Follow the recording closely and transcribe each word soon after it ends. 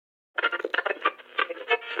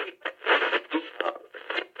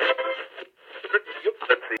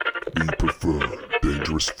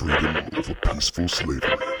dangerous freedom over peaceful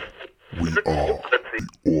slavery. We are the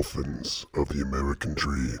orphans of the American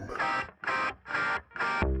dream.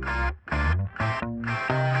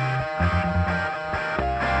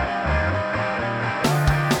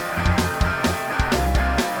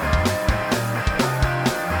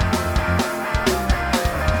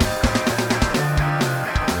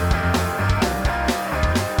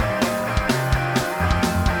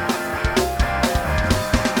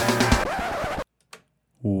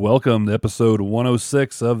 Welcome to episode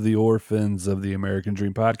 106 of the Orphans of the American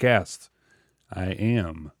Dream podcast. I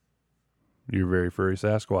am your very furry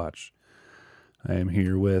Sasquatch. I am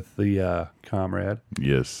here with the comrade.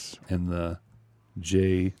 Yes. And the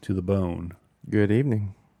J to the bone. Good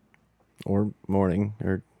evening. Or morning.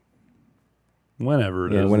 Or whenever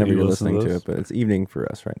it is. Whenever you're listening to it. But it's evening for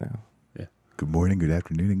us right now. Yeah. Good morning, good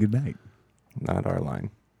afternoon, and good night. Not our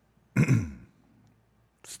line.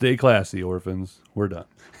 Stay classy, orphans. We're done.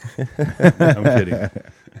 I'm kidding.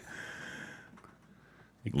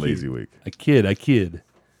 Lazy week. I kid.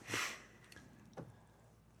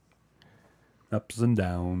 Ups and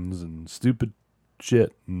downs and stupid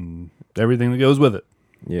shit and everything that goes with it.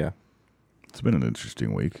 Yeah. It's been an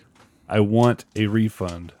interesting week. I want a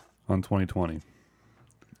refund on 2020.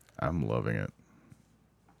 I'm loving it.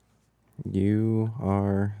 You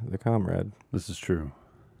are the comrade. This is true.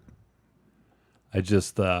 I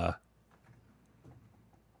just, just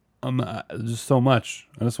so much.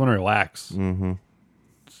 I just want to relax. Mm-hmm.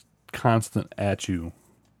 It's constant at you.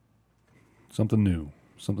 Something new,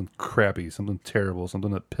 something crappy, something terrible,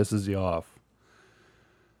 something that pisses you off.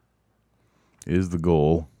 Is the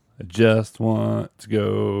goal. I just want to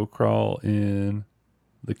go crawl in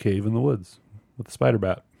the cave in the woods with the spider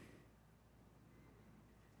bat.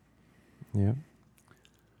 Yeah.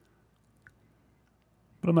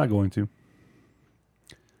 But I'm not going to.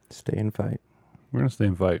 Stay and fight. We're going to stay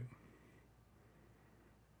and fight.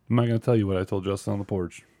 I'm not going to tell you what I told Justin on the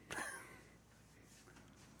porch.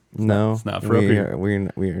 No. It's not for up here. We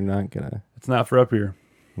are not going to. It's not for up here.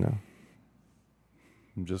 No.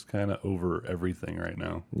 I'm just kind of over everything right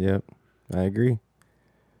now. Yep. I agree.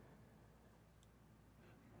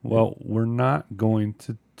 Well, we're not going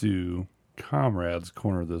to do Comrade's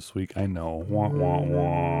Corner this week. I know. Wah, wah,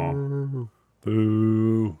 wah.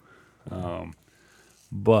 Boo.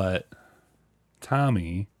 But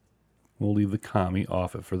Tommy will leave the commie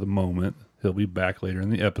off it for the moment. He'll be back later in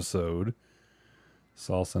the episode.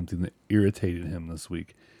 Saw something that irritated him this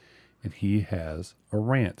week, and he has a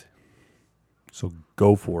rant. So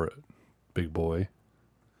go for it, big boy.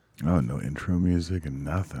 Oh, no intro music and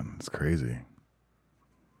nothing. It's crazy.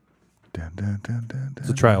 It's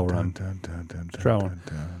a trial run. It's a trial run.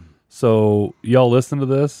 So y'all listen to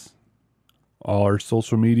this. All our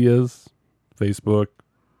social medias, Facebook,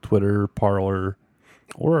 Twitter, Parler,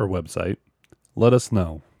 or our website. Let us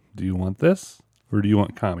know. Do you want this or do you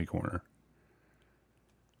want Commie Corner?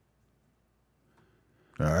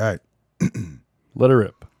 All right. Let her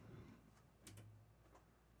rip.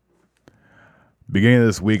 Beginning of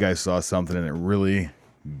this week, I saw something and it really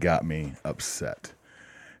got me upset.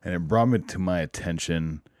 And it brought me to my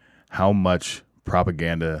attention how much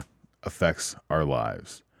propaganda affects our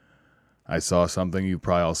lives. I saw something you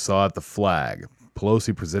probably all saw at the flag.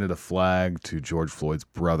 Pelosi presented a flag to George Floyd's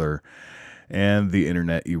brother, and the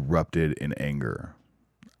internet erupted in anger.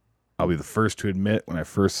 I'll be the first to admit when I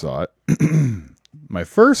first saw it, my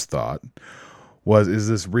first thought was, is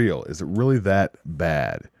this real? Is it really that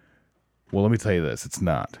bad? Well, let me tell you this. It's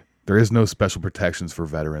not. There is no special protections for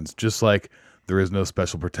veterans, just like there is no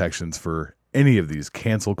special protections for any of these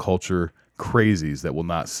cancel culture crazies that will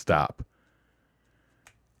not stop.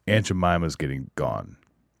 Aunt Jemima's getting gone.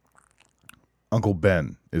 Uncle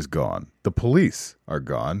Ben is gone. The police are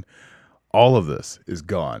gone. All of this is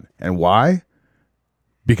gone. And why?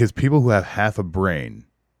 Because people who have half a brain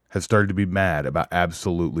have started to be mad about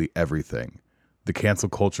absolutely everything. The cancel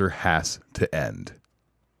culture has to end.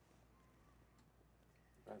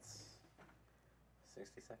 That's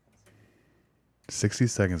 60 seconds. 60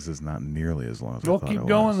 seconds is not nearly as long as Well, I thought keep it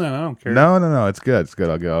going was. then. I don't care. No. It's good. It's good.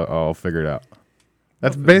 I'll figure it out.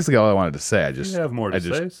 That's basically all I wanted to say. You have more to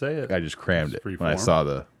say. Say it. I just crammed It's it when I freeform. saw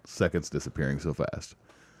the seconds disappearing so fast.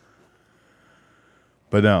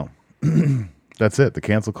 But no, that's it. The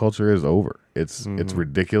cancel culture is over. It's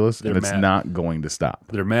ridiculous, They're and it's mad. not going to stop.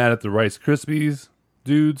 They're mad at the Rice Krispies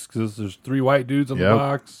dudes because there's 3 white dudes on the Yep.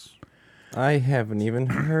 box. I haven't even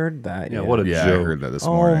heard that Yeah, yet. what a Yeah, joke. I heard that this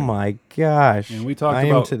Oh morning. my gosh. And we talked I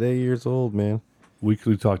am about- today years old, man. We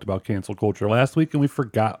talked about cancel culture last week, and we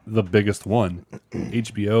forgot the biggest one.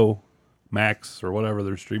 HBO Max or whatever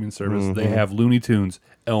their streaming service. They have Looney Tunes,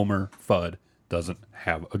 Elmer Fudd doesn't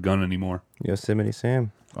have a gun anymore. Yosemite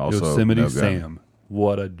Sam. Also, Yosemite no gun. Sam.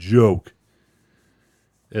 What a joke.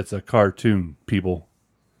 It's a cartoon, people.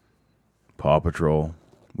 Paw Patrol.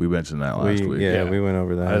 We mentioned that last week. Yeah, we went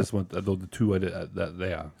over that. I just want the two I did that.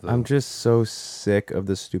 Yeah, I'm just so sick of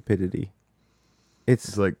the stupidity.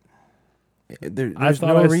 It's like there's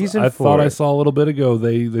no reason for it. I thought I saw a little bit ago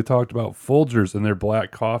they talked about Folgers and their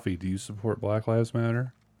black coffee. Do you support Black Lives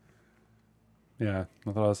Matter? Yeah,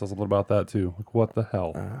 I thought I saw something about that too. Like, what the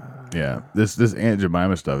hell? Yeah, this Aunt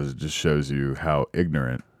Jemima stuff just shows you how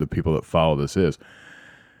ignorant the people that follow this is.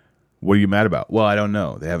 What are you mad about? Well, I don't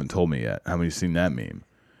know. They haven't told me yet. How many seen that meme?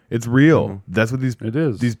 It's real. Mm-hmm. That's what It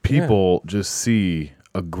is. these people just see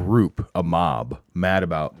a group, a mob, mad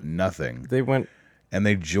about nothing, They went. and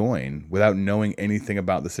they join without knowing anything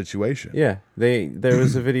about the situation. Yeah, there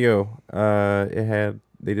was a video.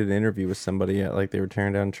 They did an interview with somebody at, like, they were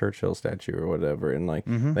tearing down Churchill statue or whatever, and like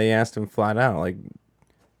they asked him flat out, like,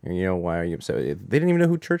 why are you upset? They didn't even know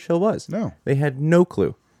who Churchill was. No. They had no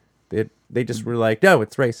clue. They just were like, no,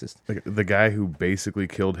 it's racist. Like the guy who basically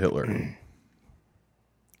killed Hitler.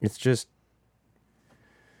 It's just,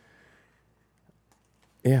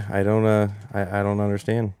 yeah, I don't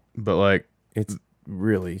understand. But like It's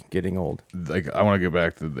really getting old. I want to go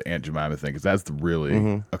back to the Aunt Jemima thing because that's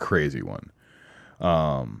really a crazy one.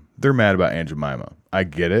 They're mad about Aunt Jemima. I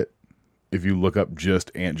get it. If you look up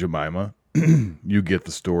just Aunt Jemima, you get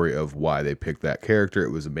the story of why they picked that character.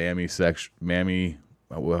 It was a mammy.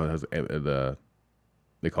 Well,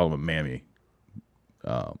 they call him a mammy.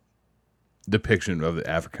 Depiction of the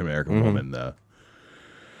African American woman, the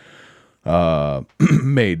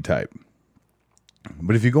maid type.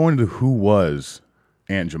 But if you go into who was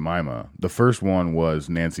Aunt Jemima, the first one was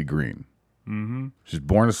Nancy Green. Mm-hmm. She's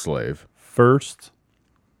born a slave. First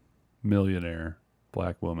millionaire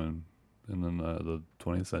black woman in the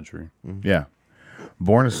 20th century. Yeah.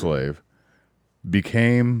 Born a slave,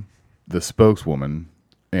 became the spokeswoman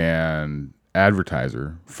and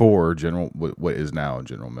advertiser for what is now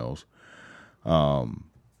General Mills,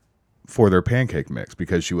 for their pancake mix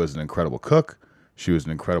because she was an incredible cook, she was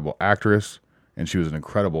an incredible actress, and she was an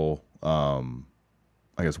incredible,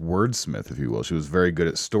 wordsmith, if you will. She was very good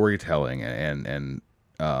at storytelling and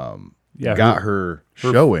got her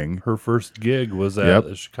showing. Her first gig was at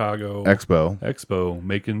the Chicago Expo,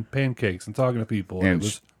 making pancakes and talking to people. And it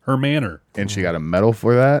was her manner. and she got a medal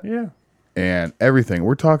for that. Yeah. And everything.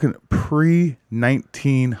 We're talking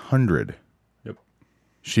pre-1900. Yep.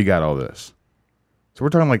 She got all this. So we're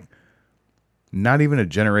talking like not even a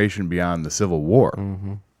generation beyond the Civil War.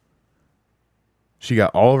 Mm-hmm. She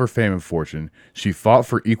got all of her fame and fortune. She fought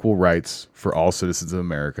for equal rights for all citizens of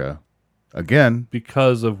America. Again.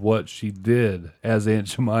 Because of what she did as Aunt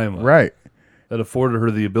Jemima. Right. That afforded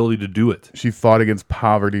her the ability to do it. She fought against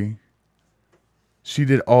poverty. She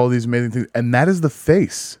did all these amazing things. And that is the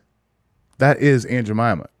face. That is Aunt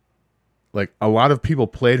Jemima. Like, a lot of people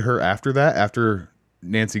played her after that, after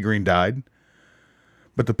Nancy Green died.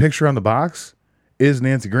 But the picture on the box is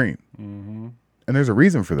Nancy Green. Mm-hmm. And there's a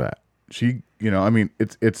reason for that. She,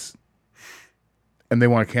 it's, and they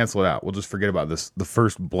want to cancel it out. We'll just forget about this. The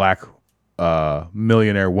first black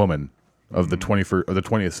millionaire woman of the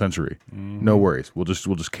 20th century. Mm-hmm. No worries. We'll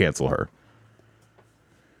just cancel her.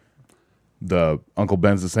 The Uncle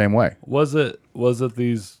Ben's the same way. Was it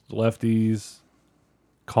these lefties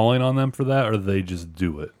calling on them for that, or did they just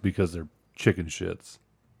do it because they're chicken shits?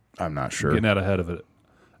 I'm not sure. Getting out ahead of it.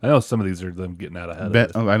 I know some of these are them getting out ahead of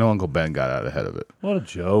it. I know Uncle Ben got out ahead of it. What a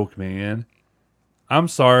joke, man. I'm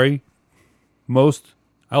sorry.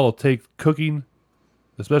 I will take cooking,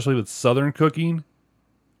 especially with Southern cooking,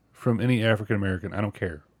 from any African American. I don't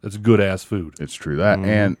care. It's good ass food. It's true that.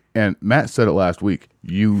 And Matt said it last week.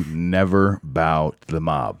 You never bow to the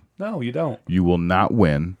mob. No, you don't. You will not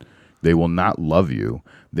win. They will not love you.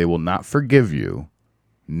 They will not forgive you.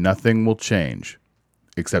 Nothing will change,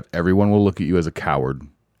 except everyone will look at you as a coward,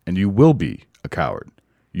 and you will be a coward.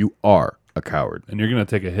 You are a coward. And you're going to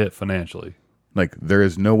take a hit financially. Like, there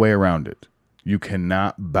is no way around it. You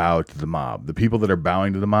cannot bow to the mob. The people that are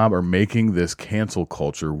bowing to the mob are making this cancel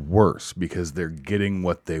culture worse because they're getting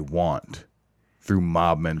what they want through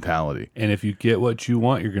mob mentality. And if you get what you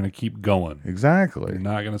want, you're going to keep going. Exactly. You're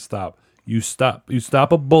not going to stop. You stop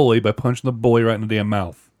a bully by punching the bully right in the damn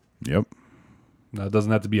mouth. Yep. Now, it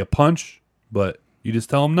doesn't have to be a punch, but you just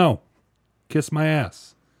tell them no. Kiss my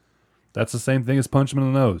ass. That's the same thing as punch them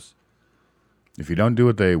in the nose. If you don't do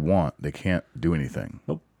what they want, they can't do anything.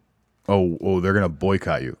 Nope. Oh, they're going to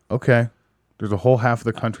boycott you. Okay. There's a whole half of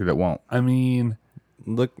the country that won't. I mean,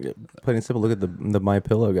 Plain and simple, look at the My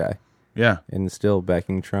Pillow guy. Yeah. And still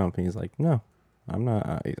backing Trump. And he's like, no. I'm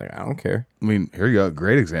not. He's like, I don't care. I mean, here you go.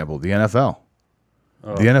 Great example. The NFL.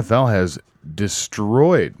 The NFL has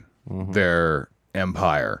destroyed their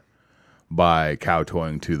empire by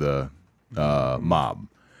kowtowing to the mob.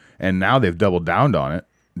 And now they've doubled down on it.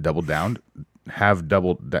 Yeah,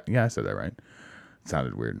 I said that right. It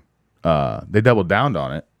sounded weird. They doubled down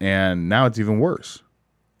on it, and now it's even worse.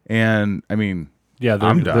 And, I mean, Yeah,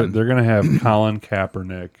 I'm done. They're going to have Colin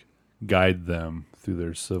Kaepernick guide them through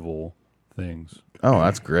their civil things. Oh,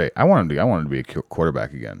 that's great. I want him to be a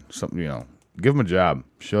quarterback again. Something, give him a job.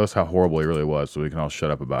 Show us how horrible he really was, so we can all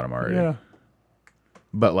shut up about him already. Yeah,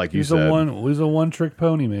 But like you he's said, he's a one-trick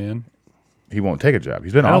pony, man. he won't take a job.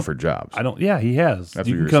 He's been offered jobs. Yeah, he has. That's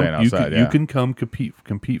what you were saying outside. You can come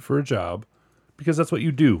compete for a job because that's what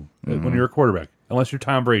you do when you're a quarterback. Unless you're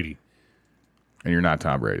Tom Brady. And you're not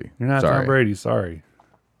Tom Brady. You're not Tom Brady. Sorry.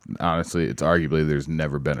 Honestly, it's arguably there's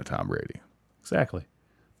never been a Tom Brady. Exactly.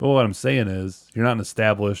 But what I'm saying is, you're not an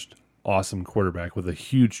established, awesome quarterback with a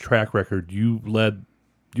huge track record. You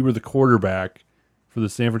were the quarterback for the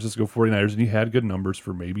San Francisco 49ers, and you had good numbers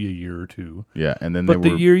for maybe a year or two. Yeah, and then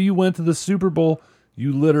the year you went to the Super Bowl,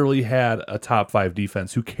 you literally had a top 5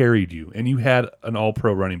 defense who carried you, and you had an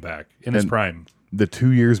all-pro running back in his prime. The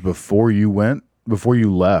 2 years before you left,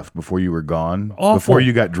 before you were gone, Awful. before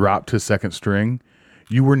you got dropped to second string,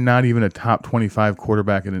 you were not even a top 25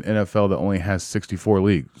 quarterback in an NFL that only has 64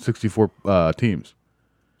 teams.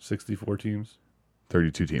 64 teams?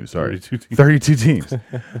 32 teams, sorry. 32 teams. 32 teams.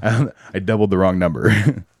 I doubled the wrong number.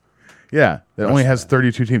 Yeah, that only has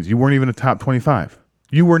 32 teams. You weren't even a top 25.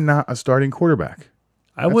 You were not a starting quarterback.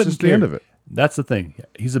 That's just the end of it. That's the thing.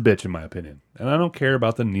 He's a bitch, in my opinion. And I don't care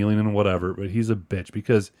about the kneeling and whatever, but he's a bitch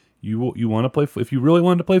because you want to play. If you really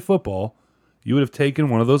wanted to play football, you would have taken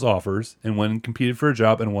one of those offers and went and competed for a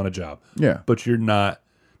job and won a job. Yeah. But you're not.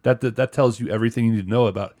 That tells you everything you need to know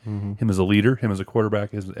about him as a leader, him as a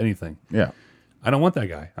quarterback, as anything. Yeah. I don't want that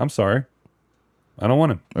guy. I'm sorry. I don't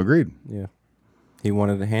want him. Agreed. Yeah. He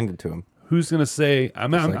wanted to hand it to him. Who's going to say, I'm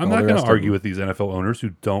not going to argue with these NFL owners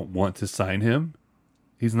who don't want to sign him.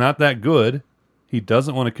 He's not that good. He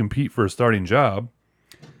doesn't want to compete for a starting job.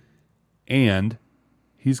 And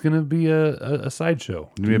he's going to be a sideshow.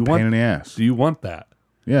 Be a pain in the ass. Do you want that?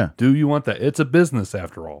 Yeah. Do you want that? It's a business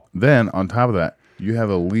after all. Then, on top of that, you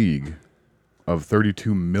have a league of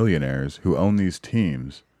 32 millionaires who own these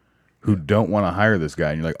teams who don't want to hire this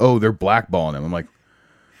guy. And you're like, oh, they're blackballing him. I'm like,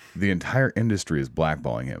 the entire industry is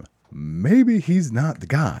blackballing him. Maybe he's not the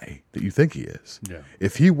guy that you think he is. Yeah.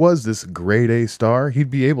 If he was this grade A star, he'd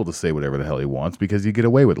be able to say whatever the hell he wants because he'd get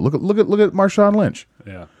away with it. Look at Marshawn Lynch.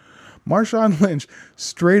 Yeah. Marshawn Lynch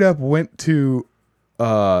straight up went to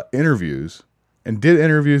interviews and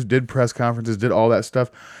did press conferences, did all that stuff.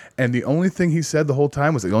 And the only thing he said the whole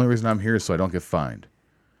time was the only reason I'm here is so I don't get fined.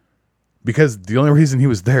 Because the only reason he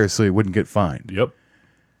was there is so he wouldn't get fined. Yep.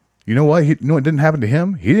 You know what? What didn't happen to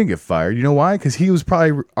him? He didn't get fired. You know why? Because he was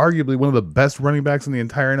probably arguably one of the best running backs in the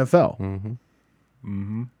entire NFL. Mm-hmm.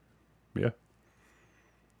 Mm-hmm. Yeah.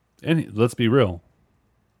 And let's be real.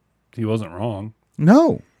 He wasn't wrong.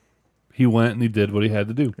 No. He went and he did what he had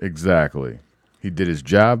to do. Exactly. He did his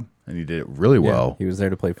job, and he did it really well. He was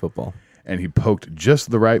there to play football. And he poked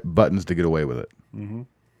just the right buttons to get away with it. Mm-hmm.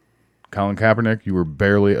 Colin Kaepernick, you were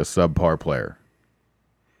barely a subpar player.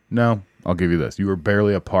 No, I'll give you this. You were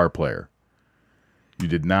barely a par player. You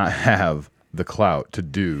did not have the clout to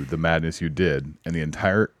do the madness you did, and the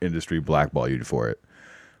entire industry blackball you for it.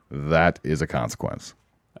 That is a consequence.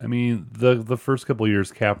 I mean, the first couple of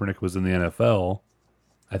years Kaepernick was in the NFL,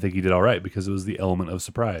 I think he did all right because it was the element of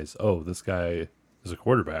surprise. Oh, this guy is a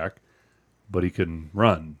quarterback, but he can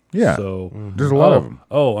run. Yeah. So there's a lot of them.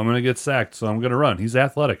 Oh, I'm going to get sacked, so I'm going to run. He's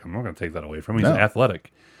athletic. I'm not going to take that away from him. He's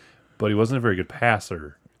athletic, but he wasn't a very good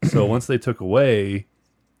passer. So once they took away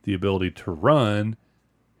the ability to run,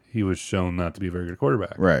 he was shown not to be a very good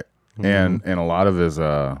quarterback. Right. Mm-hmm. And a lot of his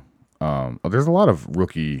there's a lot of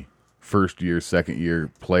rookie first year, second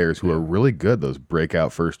year players who are really good those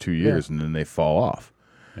breakout first 2 years and then they fall off.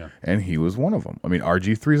 Yeah. And he was one of them. I mean,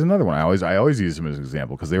 RG3 is another one. I always use him as an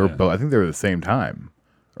example because they were both, I think they were the same time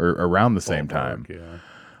or around the same time.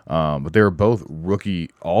 Yeah. But they were both rookie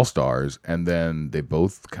all-stars and then they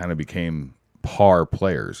both kind of became par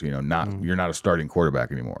players, you're not a starting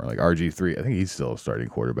quarterback anymore. Like RG3, I think he's still a starting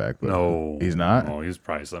quarterback, but no, he's not. No, he's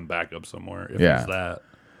probably some backup somewhere. If it's that.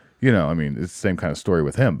 I mean, it's the same kind of story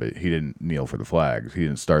with him, but he didn't kneel for the flags. He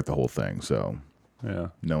didn't start the whole thing, so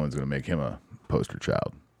no one's going to make him a poster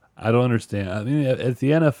child. I don't understand. I mean, if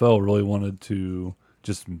the NFL really wanted to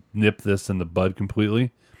just nip this in the bud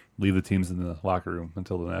completely, leave the teams in the locker room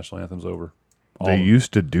until the national anthem's over. They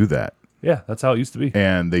used to do that. Yeah, that's how it used to be.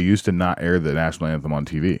 And they used to not air the national anthem on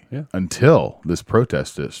TV Yeah. until this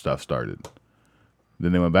protest stuff started.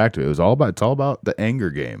 Then they went back to it. It's all about the anger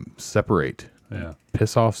game. Separate. Yeah.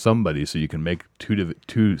 Piss off somebody so you can make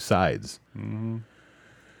two sides. Mm-hmm.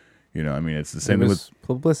 You know, I mean, it's the It same thing with. was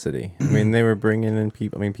publicity. I mean, they were bringing in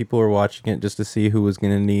people. I mean, people were watching it just to see who was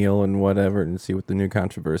going to kneel and whatever, and see what the new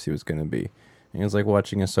controversy was going to be. And it was like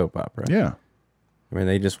watching a soap opera. Yeah. I mean,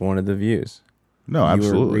 they just wanted the views. No, You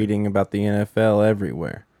absolutely. were reading about the NFL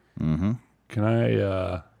everywhere. Mm-hmm. Can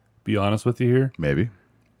I be honest with you here? Maybe.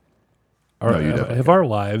 Our, No, you definitely have our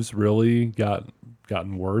lives really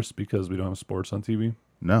gotten worse because we don't have sports on TV?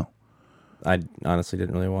 No. I honestly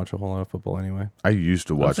didn't really watch a whole lot of football anyway. I used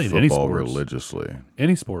to watch saying any football sports. religiously.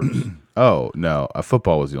 Any sports. Oh, no.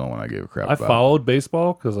 Football was the only one I gave a crap I about. followed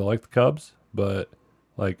baseball because I like the Cubs, but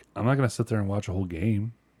like I'm not going to sit there and watch a whole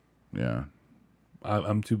game. Yeah.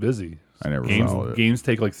 I'm too busy. I never followed it. Games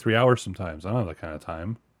take like 3 hours sometimes. I don't have that kind of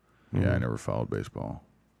time. Yeah, I never followed baseball.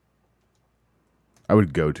 I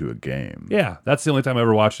would go to a game. Yeah, that's the only time I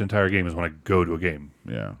ever watched an entire game is when I go to a game,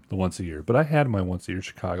 Yeah. the once a year. But I had my once a year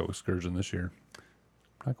Chicago excursion this year.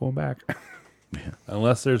 Not going back.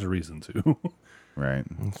 Unless there's a reason to. Right.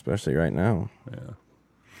 Especially right now. Yeah.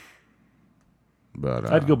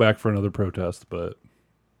 But I'd go back for another protest, but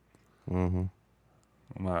Mm-hmm.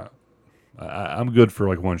 I'm not. I'm good for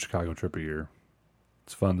like one Chicago trip a year.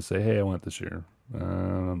 It's fun to say, hey, I went this year.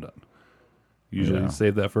 I'm done. Usually Yeah.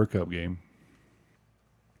 save that for a Cub game.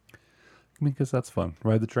 I mean, because that's fun.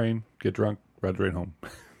 Ride the train, get drunk, ride the train home.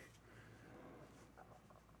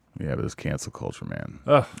 Yeah, but this cancel culture, man.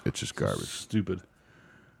 Ugh, It's just garbage. stupid.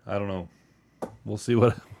 I don't know. We'll see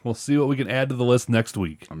what we can add to the list next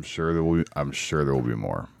week. I'm sure there will be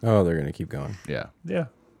more. Oh, they're going to keep going. Yeah. Yeah.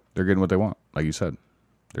 They're getting what they want. Like you said.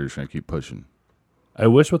 They're just going to keep pushing. I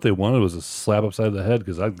wish what they wanted was a slap upside the head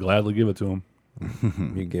because I'd gladly give it to them.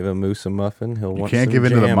 You give a moose a muffin, he'll You want can't some give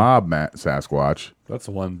in to the jam. mob, Matt Sasquatch. That's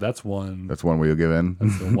one. That's one. That's one way you'll give in.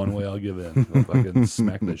 That's the one way I'll give in. I'll fucking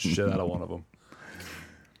smack the shit out of one of them.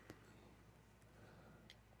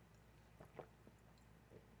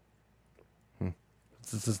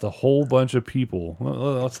 This is a whole bunch of people.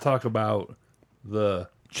 Let's talk about the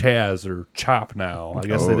Chaz or Chop now. I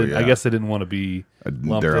guess Oh, they didn't. I yeah. guess they didn't want to be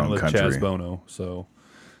lumped their in own with country. Chaz Bono. So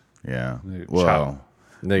Yeah. Chop. Well,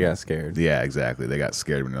 They got scared. yeah, exactly. They got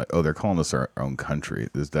scared when they're like, oh, they're calling us our own country.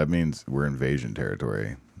 That means we're invasion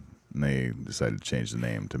territory. And they decided to change the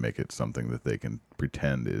name to make it something that they can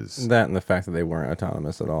pretend is. That and the fact that they weren't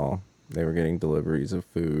autonomous at all. They were getting deliveries of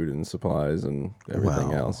food and supplies and everything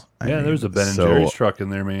Well, else. I yeah, mean, there's a Ben and so- Jerry's truck in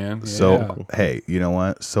there, man. So, Yeah. hey, you know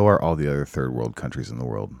what? So are all the other third world countries in the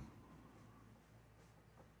world.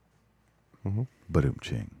 Ba-doom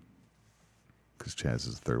ching. Because Chaz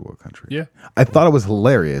is a third world country. Yeah. I thought it was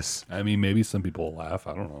hilarious, I mean, maybe some people will laugh.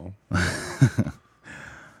 I don't know.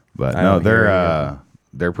 but I no, don't hear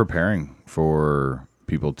they're preparing for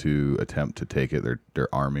people to attempt to take it.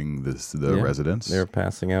 They're arming the Yeah. residents. They were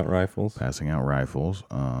passing out rifles. passing out rifles.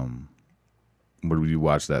 What did you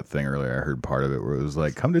watch that thing earlier? I heard part of it where it was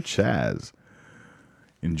like, "Come to Chaz,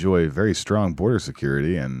 enjoy very strong border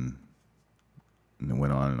security," and it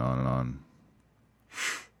went on and on and on.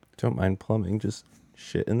 Don't mind plumbing, just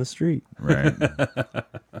shit in the street. Right?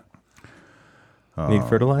 Need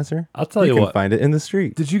fertilizer? I'll tell you can what. find it in the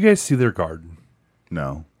street. Did you guys see their garden?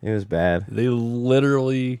 No. It was bad. They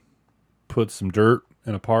literally put some dirt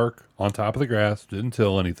in a park on top of the grass, didn't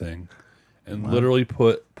till anything, and literally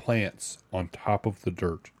put plants on top of the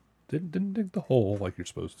dirt. Didn't dig the hole like you're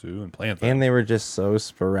supposed to and plant them. And they were just so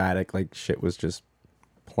sporadic, like shit was just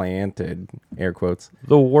planted, air quotes.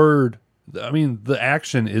 The word, I mean, the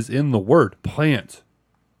action is in the word plant.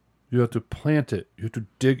 You have to plant it. You have to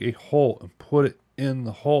dig a hole and put it in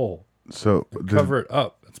the hole. So Cover it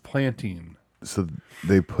up. That's planting. So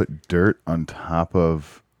they put dirt on top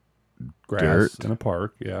of Grass Dirt? in a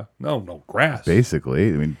park. Yeah. No, grass. basically.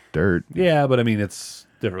 I mean, dirt. Yeah, but I mean, it's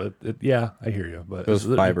different. Yeah, I hear you. But Those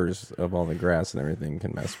fibers of all the grass and everything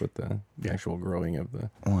can mess with the actual growing of the.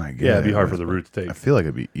 Oh, I get Yeah, it'd be it. hard for the root to I take. feel like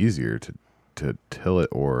it'd be easier to till it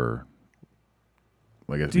or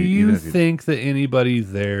like. Do you think that anybody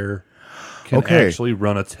there can Okay. actually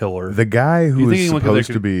run a tiller? the guy Do who you was think anyone could supposed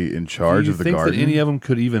actually- to be in charge Do you of the think garden? that any of them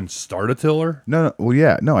could even start a tiller? No, well,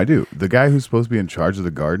 yeah, no, I do. The guy who's supposed to be in charge of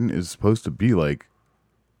the garden is supposed to be like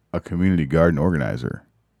a community garden organizer.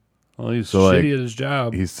 Well, he's So, shitty like, at his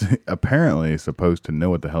job. He's apparently supposed to know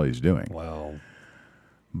what the hell he's doing. Well,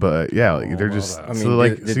 But yeah, like, they're well, just that- I mean, so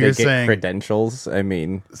like did so they you're get saying. credentials? I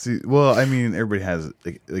mean, See, well, I mean, everybody has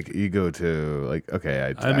like you go to like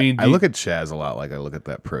okay. I mean, I look at Chaz a lot. Like I look at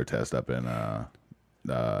that protest up in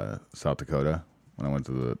South Dakota when I went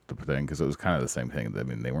to the thing because it was kind of the same thing. I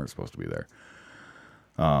mean, they weren't supposed to be there.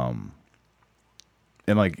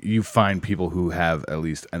 And like you find people who have at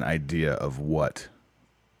least an idea of what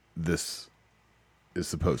this is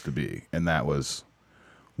supposed to be, and that was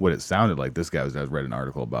what it sounded like. This guy I read an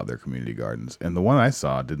article about their community gardens, and the one I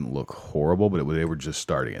saw didn't look horrible, but they were just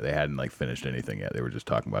starting it. They hadn't like finished anything yet. They were just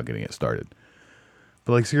talking about getting it started.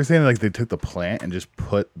 But like, so you're saying like they took the plant and just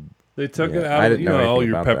put. They took it Yeah, I out. didn't know All anything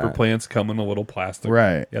your about pepper that. plants come in a little plastic.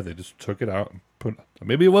 Right. Yeah, they just took it out and put.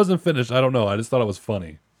 Maybe it wasn't finished. I don't know. I just thought it was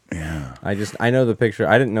funny. Yeah. I know the picture.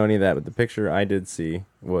 I didn't know any of that, but the picture I did see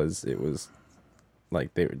was like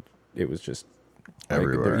it was just like,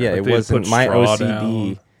 Everywhere. yeah, Like it they had wasn't put my straw OCD.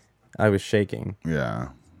 down. I was shaking. Yeah.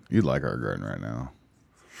 You'd like our garden right now.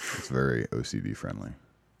 It's very OCD friendly.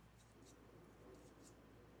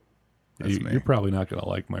 That's me. You're probably not going to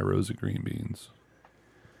like my rosy green beans.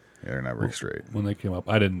 Yeah, they're not very straight. When they came up,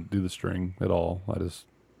 I didn't do the string at all. I just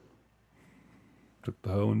took the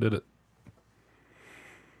hoe and did it.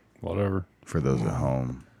 Whatever. For those at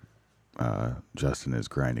home, Justin is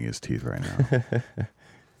grinding his teeth right now.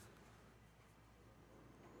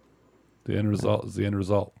 The end result is the end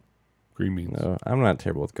result. Green beans. No, I'm not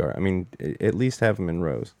terrible with garden. I mean, at least have them in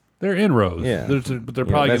rows. They're in rows. Yeah. But they're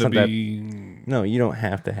Yeah, probably that's going to not be. No, you don't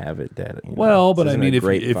have to have it dead. You know? Well, but This I isn't a mean,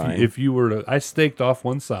 grapevine. if you were to, I staked off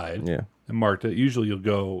one side yeah, and marked it. Usually, you'll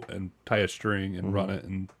go and tie a string and run it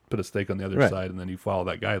and put a stake on the other Right. side, and then you follow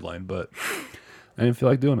that guideline. But I didn't feel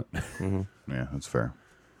like doing it. Yeah, that's fair.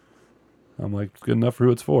 I'm like, it's good enough for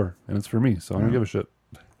who it's for, and it's for me, so I don't give a shit.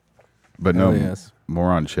 But no, Oh, yes.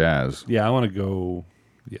 more on Chaz. Yeah, I want to go.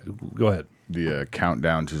 Yeah, go ahead. The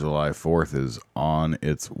countdown to July 4th is on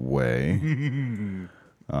its way.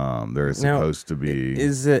 There is Now, supposed to be.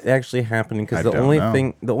 Is it actually happening? I Because the don't only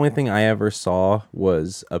know. thing I ever saw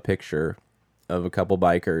was a picture of a couple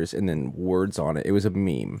bikers and then words on it. It was a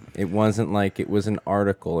meme. It wasn't like it was an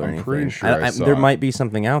article or I'm anything. pretty sure I saw there it. might be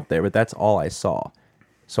something out there, but that's all I saw.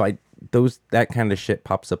 So that kind of shit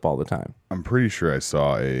pops up all the time. I'm pretty sure I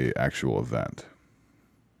saw a actual event.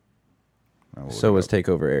 I will So look was it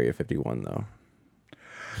Takeover Area 51 though. up.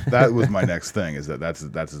 That was my next thing. Is that's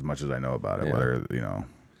as much as I know about it. Yeah. Whether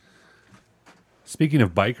Speaking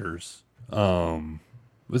of bikers,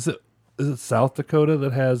 is it South Dakota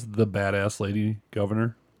that has the badass lady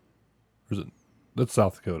governor? Or is it that's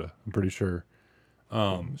South Dakota? I'm pretty sure.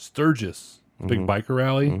 Sturgis, big biker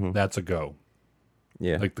rally. That's a go.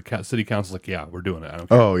 Yeah. Like the city council's like, yeah, we're doing it. I don't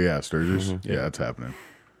care. Oh yeah, Sturgis. Yeah, Yeah. that's happening.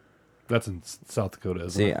 That's in South Dakota,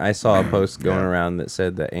 isn't See, it? I saw a post going Yeah. around that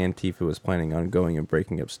said that Antifa was planning on going and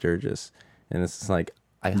breaking up Sturgis, and it's like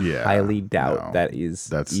I Yeah, highly doubt no. that's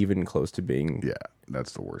That's- even close to being. Yeah,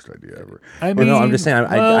 that's the worst idea ever. I Well, no, I'm just saying.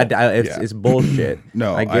 Yeah. It's bullshit.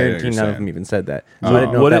 No, I I guarantee none of understand. them even said that. So I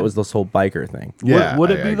didn't know Would if that it- was this whole biker thing. Yeah, would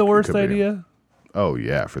it I- be I- the it worst could be. idea? Oh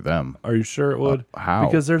yeah, for them. Are you sure it would? How?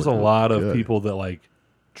 Because there's a Would it lot be of good? people that like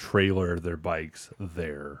trailer their bikes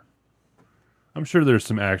there. I'm sure there's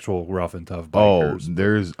some actual rough and tough Oh, bikers.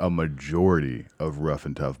 there's a majority of rough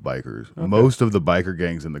and tough bikers. Most of the biker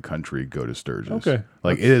gangs in the country go to Sturgis. Okay.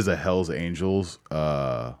 Like it is a Hell's Angels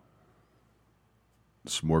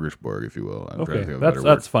smorgasbord, if you will. I'm trying to Okay, think of a better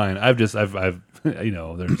that's word. fine. I've there's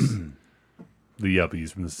the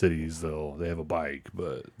yuppies from the cities. They have a bike,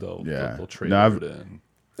 but they'll trailer No,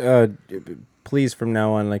 it in. Please, from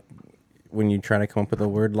now on, like when you try to come up with a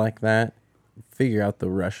word like that, figure out the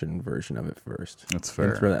Russian version of it first. That's And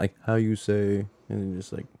fair. throw that, like how you say, and then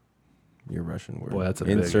just like your Russian word. Boy, that's a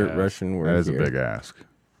big insert ask. Russian word. That is here. a big ask.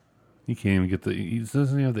 He can't even get he doesn't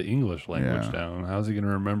even have the English language Yeah. down. How's he going to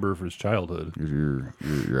remember for his childhood? You're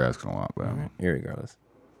asking a lot, but Irregardless.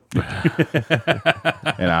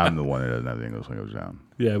 and I'm the one that doesn't have the English language down.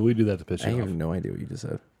 Yeah, we do that to piss I you have off. no idea what you just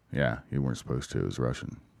said. Yeah, you weren't supposed to. It was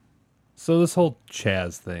Russian. So this whole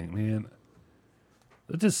Chaz thing, man,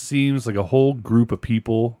 it just seems like a whole group of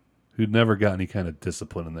people who'd never got any kind of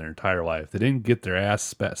discipline in their entire life. They didn't get their ass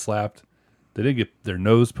slapped. They didn't get their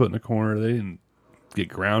nose put in a corner. They didn't get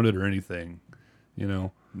grounded or anything. You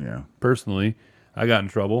know, Yeah. personally, I got in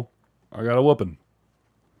trouble. I got a whooping.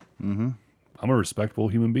 Mm-hmm. I'm a respectable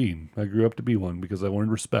human being. I grew up to be one because I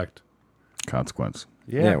learned respect. Consequence.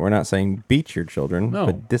 Yeah, we're not saying beat your children, No.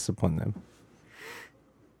 but discipline them.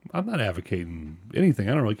 I'm not advocating anything.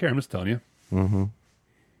 I don't really care. I'm just telling you. Mm-hmm.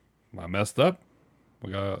 I messed up. I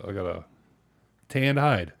got a tanned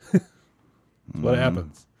hide. That's what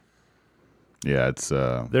happens. Yeah, it's.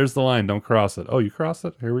 There's the line. Don't cross it. Oh, you cross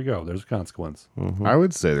it? Here we go. There's a consequence. I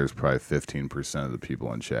would say there's probably 15% of the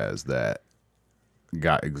people in Chaz that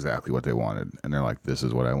got exactly what they wanted, and they're like, "This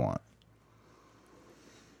is what I want."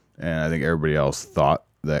 And I think everybody else thought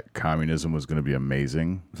that communism was going to be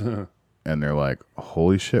amazing. And they're like,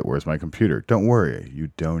 holy shit, where's my computer? Don't worry,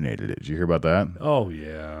 you donated it. Did you hear about that? Oh,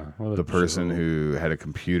 yeah. What a The person joke. who had a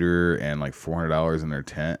computer and like $400 in their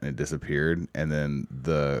tent and it disappeared. And then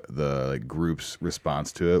the like group's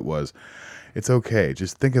response to it was, it's okay.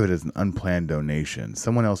 Just think of it as an unplanned donation.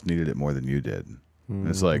 Someone else needed it more than you did. And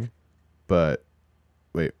it's like, but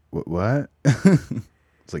wait, what?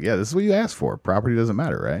 It's like, yeah, this is what you asked for. Property doesn't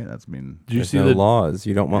matter, right? That's Did you There's see no the laws.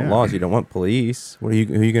 You don't want Yeah. laws. You don't want police. Who are you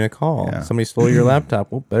going to call? Yeah. Somebody stole your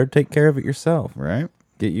laptop. Well, better take care of it yourself. right.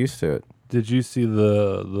 Get used to it. Did you see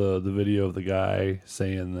the video of the guy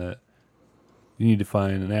saying that you need to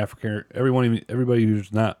find an everybody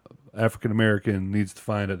who's not African American needs to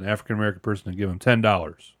find an African American person and give them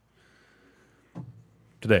 $10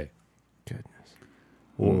 today, Goodness.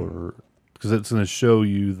 or because it's going to show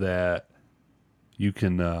you that you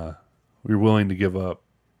can you're willing to give up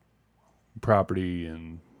property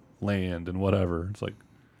and land and whatever. It's like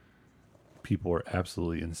people are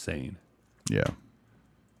absolutely insane. Yeah.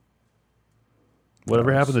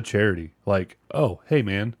 Whatever happened to charity? Like, oh, hey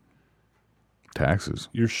man, Taxes.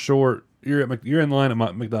 you're short. You're in line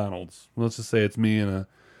at McDonald's. Let's just say it's me and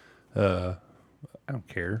I don't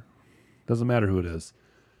care. Doesn't matter who it is.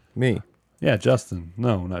 Me. Yeah, Justin.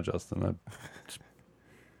 No, not Justin.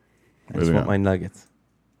 I just want my nuggets.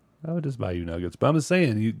 I would just buy you nuggets. But I'm just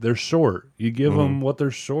saying, they're short. You give them what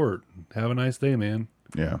they're short. Have a nice day, man.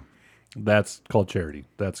 Yeah. That's called charity.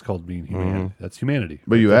 That's called being human. That's humanity.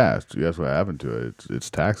 But you asked what happened to it.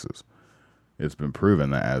 It's taxes. It's been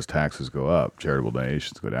proven that as taxes go up, charitable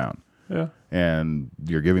donations go down. Yeah. And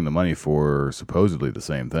you're giving the money for supposedly the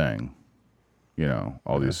same thing. You know,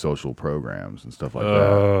 all these social programs and stuff like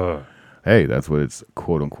that. Hey, that's what it's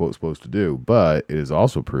quote unquote supposed to do. But it is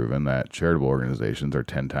also proven that charitable organizations are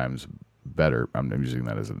 10 times better. I'm using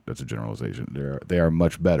that that's a generalization. They are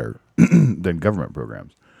much better than government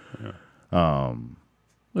programs.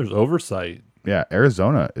 There's oversight. Yeah,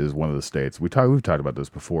 Arizona is one of the states. We've talked about this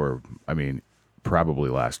before. I mean, probably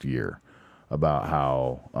last year, about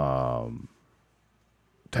how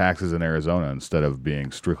taxes in Arizona, instead of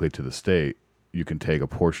being strictly to the state, you can take a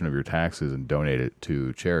portion of your taxes and donate it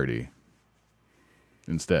to charity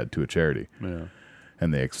instead, to a charity. Yeah.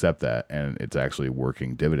 And they accept that, and it's actually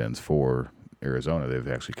working dividends for Arizona. They've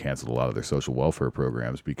actually canceled a lot of their social welfare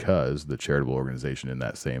programs because the charitable organization in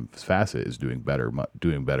that same facet is doing better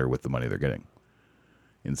with the money they're getting.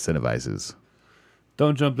 Incentivizes.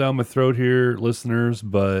 Don't jump down my throat here, listeners,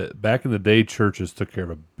 but back in the day, churches took care of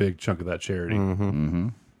a big chunk of that charity.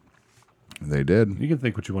 They did. You can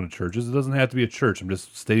think what you want of churches. It doesn't have to be a church. I'm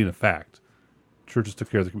just stating a fact. Churches took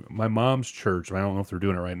care of my mom's church. I don't know if they're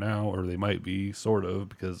doing it right now, or they might be, sort of,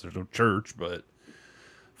 because there's no church, but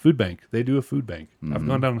food bank. They do a food bank. I've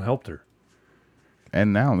gone down and helped her.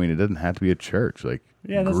 And now, I mean, it doesn't have to be a church. Like,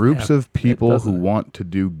 Yeah, it doesn't groups have- of people it who doesn't- want to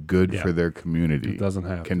do good Yeah. for their community It doesn't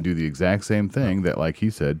have can to. do the exact same thing that, like he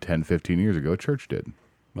said, 10, 15 years ago, a church did.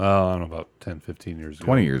 Well, I don't know, about 10, 15 years ago.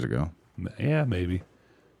 20 years ago. Yeah, maybe.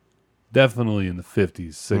 Definitely in the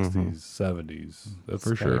 50s, 60s, 70s. That's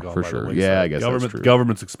For kinda sure, gone for by the sure. wayside. Yeah, I guess that's true.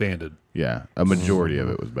 Government's expanded. Yeah, a majority of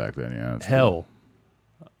it was back then, yeah. that's true. Hell,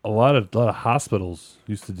 a lot of hospitals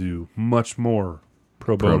used to do much more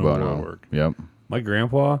pro Pro bono, bono. work. Yep. My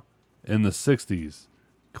grandpa, in the 60s,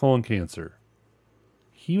 colon cancer,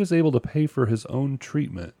 he was able to pay for his own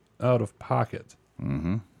treatment out of pocket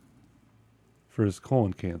for his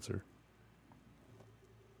colon cancer.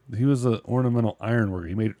 He was an ornamental ironworker.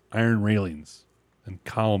 He made iron railings and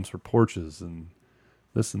columns for porches and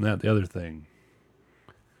this and that, the other thing.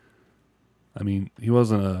 I mean, he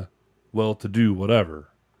wasn't a well-to-do whatever.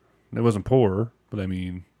 He wasn't poor, but I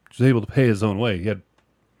mean, he was able to pay his own way. He had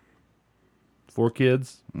 4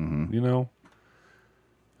 kids, you know.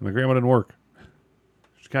 And my grandma didn't work.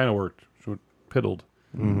 She kind of worked. She piddled.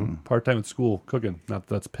 Part-time at school, cooking. Not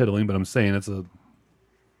that that's piddling, but I'm saying it's a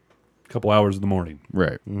couple hours in the morning.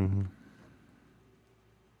 Right.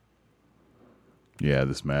 Yeah,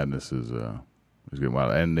 this madness is getting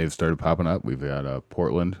wild. And they've started popping up. We've got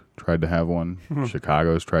Portland tried to have one.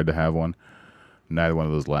 Chicago's tried to have one. Neither one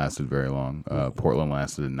of those lasted very long. Portland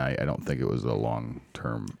lasted a night. I don't think it was a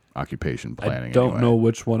long-term occupation planning. I don't anyway. know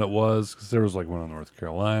which one it was, because there was like one in North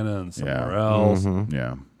Carolina and somewhere else.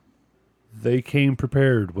 Yeah. They came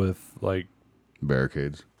prepared with like,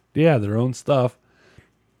 Barricades. yeah, their own stuff.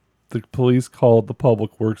 The police called the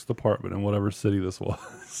public works department in whatever city this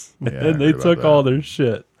was. Yeah, I and they heard about took that. all their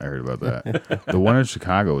shit. I heard about that. The one in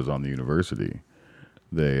Chicago was on the university.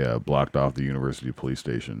 They blocked off the university police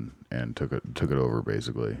station and took it over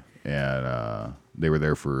basically. And they were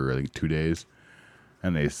there for I think 2 days.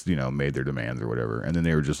 and they, made their demands or whatever. And then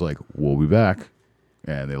they were just like, we'll be back.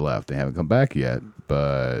 And they left. They haven't come back yet,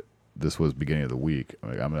 but this was beginning of the week.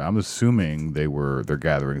 I'm assuming they're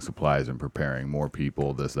gathering supplies and preparing more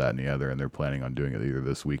people, this, that, and the other, and they're planning on doing it either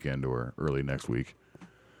this weekend or early next week.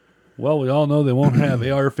 Well, we all know they won't have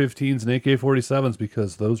AR-15s and AK-47s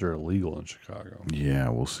because those are illegal in Chicago. Yeah,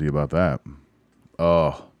 we'll see about that.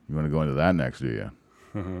 Oh, you want to go into that next, do you?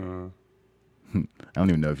 I don't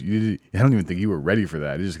even know I don't even think you were ready for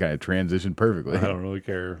that. It just kind of transitioned perfectly. I don't really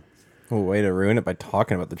care. Well, way to ruin it by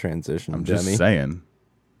talking about the transition, I'm Demi. just saying.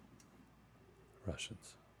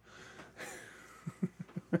 Russians.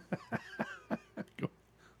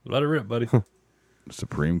 Let it rip, buddy.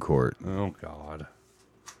 Supreme Court. Oh, God.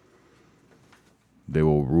 They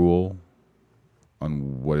will rule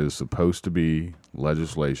on what is supposed to be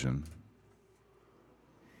legislation,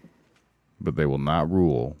 but they will not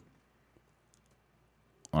rule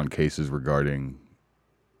on cases regarding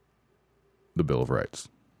the Bill of Rights.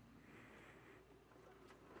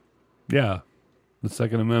 Yeah. The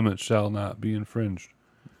Second Amendment shall not be infringed.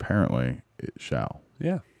 Apparently, it shall,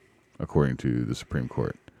 Yeah. according to the Supreme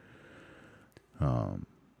Court.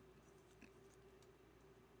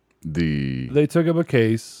 They took up a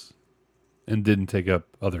case and didn't take up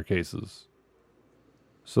other cases.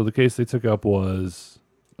 So the case they took up was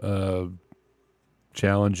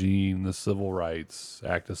challenging the Civil Rights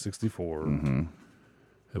Act of 64. Mm-hmm.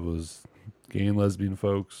 It was gay and lesbian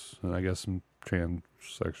folks, and I guess some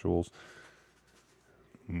transsexuals.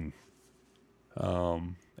 And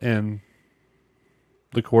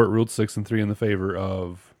the court ruled 6-3 in the favor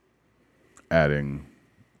of adding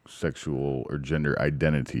sexual or gender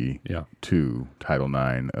identity to Title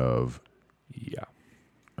IX of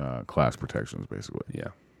class protections, basically. Yeah.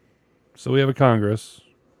 So we have a Congress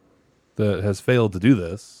that has failed to do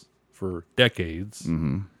this for decades.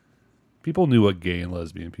 Mm-hmm. People knew what gay and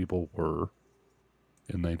lesbian people were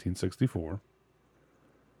in 1964,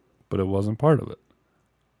 but it wasn't part of it.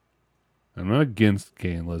 I'm not against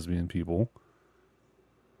gay and lesbian people,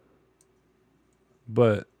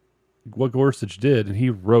 but what Gorsuch did, and he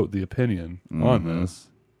wrote the opinion on this,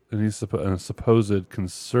 and he's a supposed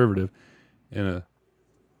conservative and a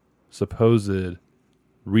supposed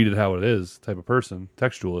read it how it is type of person,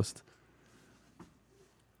 textualist,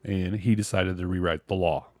 and he decided to rewrite the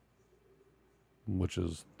law, which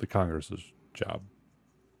is the Congress's job.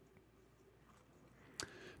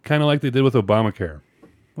 Kind of like they did with Obamacare.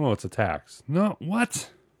 Oh, it's a tax. No, what?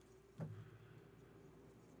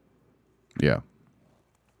 Yeah.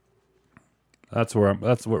 That's where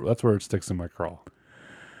it sticks in my craw.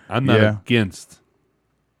 I'm not against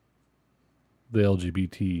the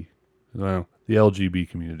LGBT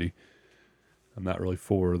community. I'm not really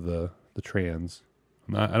for the trans.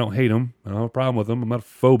 I don't hate them. I don't have a problem with them. I'm not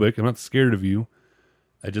phobic. I'm not scared of you.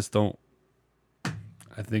 I just don't.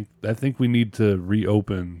 I think we need to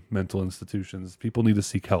reopen mental institutions. People need to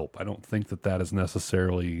seek help. I don't think that is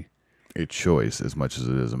necessarily a choice as much as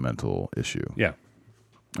it is a mental issue. Yeah.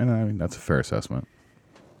 And I mean, that's a fair assessment.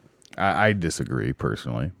 I disagree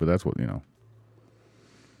personally, but that's what, I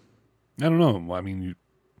don't know. I mean, you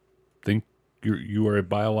think you are a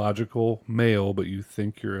biological male, but you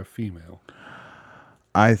think you're a female.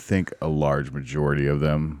 I think a large majority of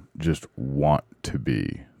them just want to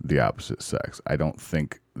be the opposite sex. I don't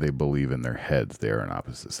think they believe in their heads they are an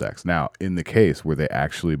opposite sex. Now, in the case where they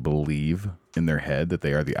actually believe in their head that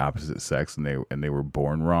they are the opposite sex and they were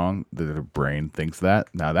born wrong, that their brain thinks that,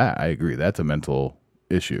 now that I agree, that's a mental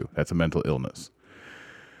issue. That's a mental illness.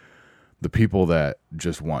 The people that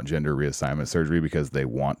just want gender reassignment surgery because they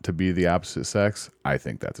want to be the opposite sex, I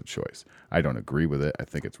think that's a choice. I don't agree with it. I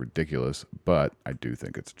think it's ridiculous, but I do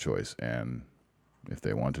think it's a choice. And if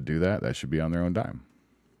they want to do that, that should be on their own dime.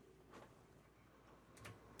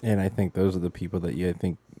 And I think those are the people that I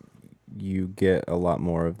think you get a lot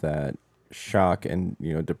more of that shock and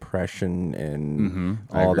depression and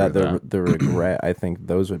all that. The regret. I think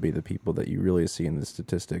those would be the people that you really see in the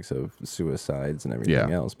statistics of suicides and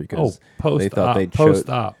everything else because they thought they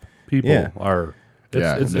post-op people are.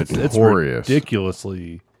 It's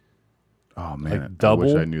ridiculously. Oh man, like double, I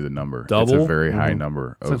wish I knew the number. Double? It's a very high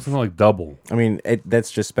number. Something like double. I mean, that's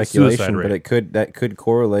just speculation, but that could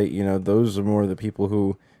correlate. Those are more the people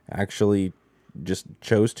who actually just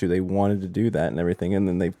chose to. They wanted to do that and everything, and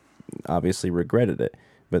then they obviously regretted it.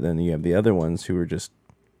 But then you have the other ones who are just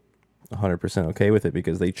 100% okay with it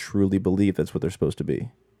because they truly believe that's what they're supposed to be.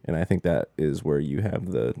 And I think that is where you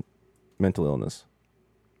have the mental illness.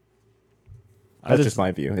 That's just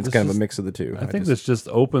my view. It's kind of a mix of the two. I think this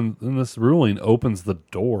ruling opens the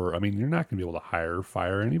door. I mean, you're not going to be able to fire or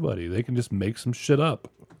fire anybody. They can just make some shit up.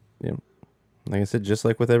 Yeah. Like I said, just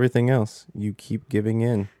like with everything else, you keep giving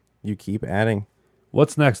in. You keep adding.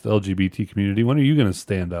 What's next, LGBT community? When are you going to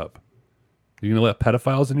stand up? Are you going to let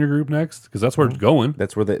pedophiles in your group next? Because that's where it's going.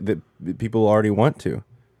 That's where the people already want to.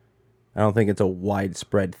 I don't think it's a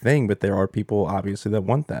widespread thing, but there are people, obviously, that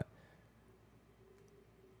want that.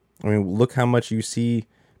 I mean, look how much you see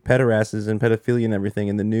pederasties and pedophilia and everything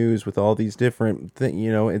in the news with all these different things.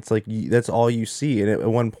 You know, it's like that's all you see. And at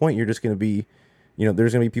one point, you're just going to be, you know,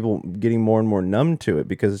 there's going to be people getting more and more numb to it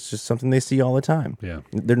because it's just something they see all the time. Yeah.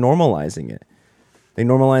 They're normalizing it. They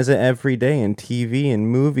normalize it every day in TV and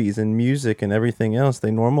movies and music and everything else. They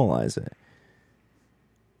normalize it.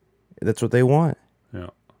 That's what they want. Yeah.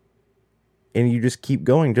 And you just keep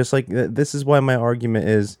going. Just like this is why my argument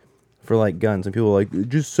is for like guns. And people are like,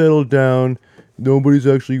 just settle down. Nobody's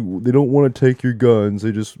actually, they don't want to take your guns.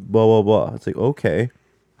 They just blah, blah, blah. It's like, okay.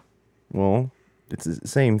 Well, it's the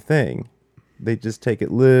same thing. They just take it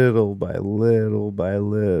little by little by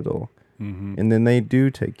little. Mm-hmm. And then they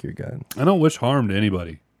do take your gun. I don't wish harm to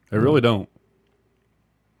anybody. I really don't.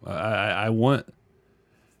 I want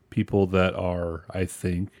people that are, I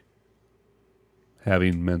think,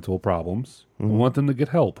 having mental problems. Mm-hmm. I want them to get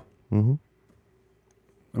help. Mm-hmm.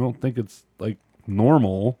 I don't think it's like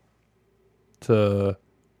normal to,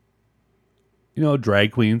 you know,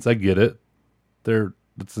 drag queens. I get it.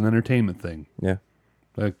 It's an entertainment thing. Yeah.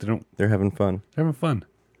 Like they're having fun. They're having fun.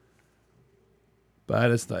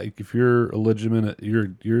 But it's like if you're a legitimate, you're a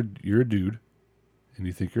dude, and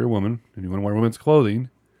you think you're a woman, and you want to wear women's clothing,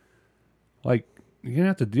 like you're gonna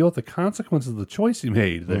have to deal with the consequences of the choice you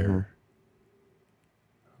made there.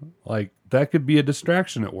 Mm-hmm. Like that could be a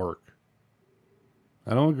distraction at work.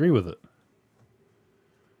 I don't agree with it.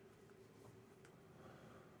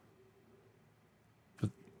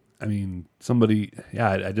 But I mean,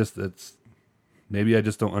 maybe I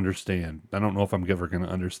just don't understand. I don't know if I'm ever going to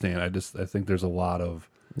understand. I think there's a lot of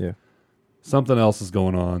something else is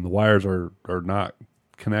going on. The wires are not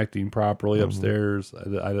connecting properly upstairs.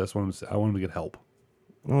 I just want them to get help.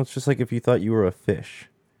 Well, it's just like if you thought you were a fish.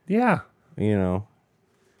 Yeah. You know,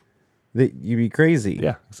 you'd be crazy.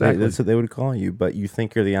 Yeah, exactly. That's what they would call you. But you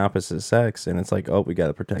think you're the opposite sex, and it's like, oh, we got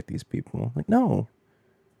to protect these people. Like, no.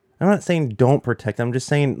 I'm not saying don't protect them. I'm just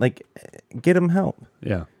saying, like, get them help.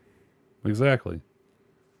 Yeah. Exactly.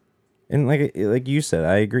 And like you said,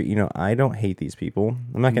 I agree. You know, I don't hate these people.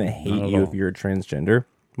 I'm not going to hate you if you're a transgender.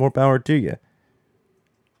 More power to you.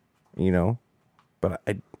 You know, but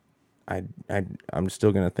I'm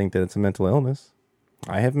still going to think that it's a mental illness.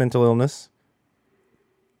 I have mental illness.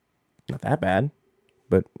 Not that bad,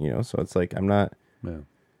 but you know, so it's like I'm not. Yeah.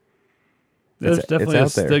 There's definitely a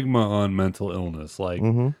stigma on mental illness. Like,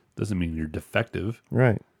 doesn't mean you're defective.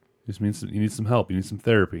 Right. It just means you need some help. You need some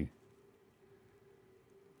therapy.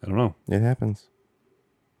 I don't know. It happens.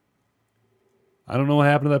 I don't know what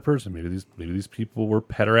happened to that person. Maybe these people were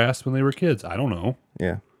pederasts when they were kids. I don't know.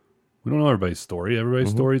 Yeah. We don't know everybody's story. Everybody's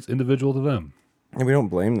story is individual to them. And we don't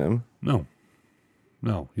blame them. No.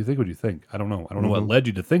 You think what you think. I don't know. I don't know what led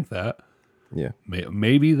you to think that. Yeah.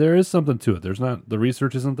 Maybe there is something to it. There's not. The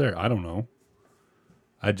research isn't there. I don't know.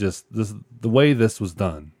 The way this was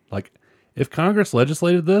done. Like, if Congress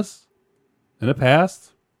legislated this and it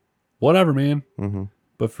passed, whatever, man. Mm-hmm.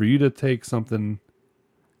 But for you to take something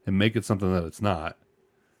and make it something that it's not,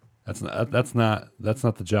 that's not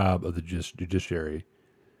the job of the judiciary.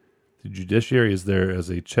 The judiciary is there as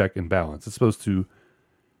a check and balance. It's supposed to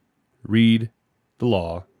read the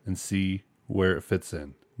law and see where it fits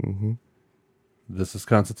in. Mm-hmm. This is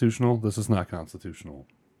constitutional. This is not constitutional.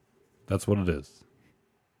 That's what it is.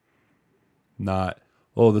 Not,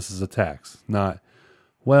 oh, this is a tax. Not,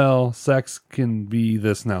 well, sex can be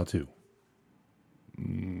this now too.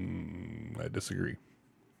 I disagree.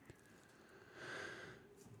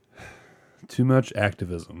 Too much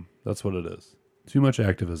activism. That's what it is. Too much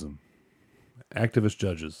activism. Activist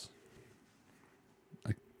judges.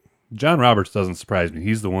 Like, John Roberts doesn't surprise me.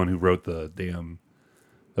 He's the one who wrote the damn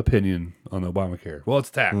opinion on Obamacare. Well, it's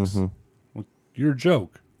tax. Mm-hmm. Well, you're a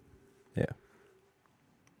joke. Yeah.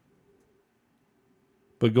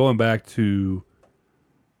 But going back to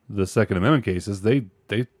the Second Amendment cases, they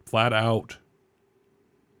flat out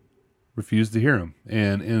refused to hear him.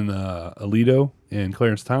 And in Alito and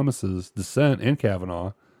Clarence Thomas's dissent and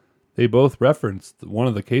Kavanaugh, they both referenced one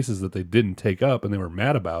of the cases that they didn't take up, and they were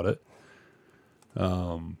mad about it.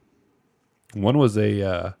 One was he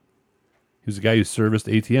was a guy who serviced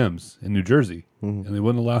ATMs in New Jersey, and they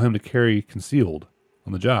wouldn't allow him to carry concealed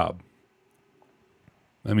on the job.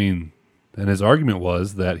 I mean, and his argument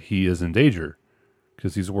was that he is in danger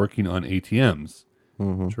because he's working on ATMs,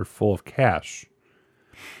 which are full of cash.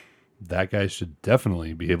 that guy should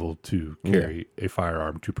definitely be able to carry a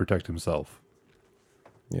firearm to protect himself.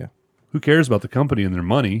 Yeah. Who cares about the company and their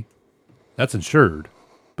money? That's insured.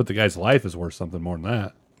 But the guy's life is worth something more than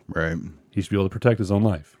that. Right. He should be able to protect his own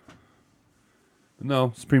life.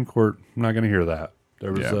 No, Supreme Court, I'm not going to hear that.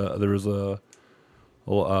 There was a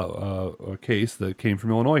case that came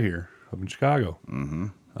from Illinois here, up in Chicago. Mm-hmm.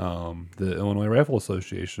 The Illinois Rifle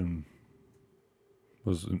Association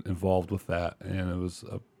was involved with that, and it was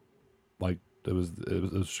it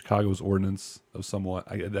was Chicago's ordinance of somewhat.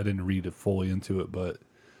 I didn't read it fully into it, but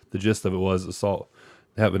the gist of it was assault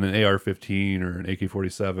having an AR-15 or an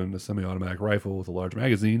AK-47, a semi-automatic rifle with a large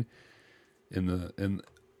magazine, in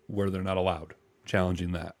where they're not allowed,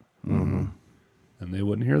 challenging that, and they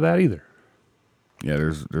wouldn't hear that either. Yeah,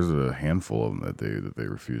 there's a handful of them that they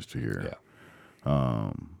refuse to hear.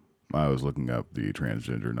 Yeah. I was looking up the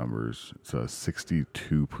transgender numbers. It's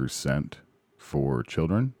 62% for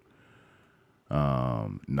children,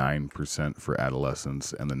 9% for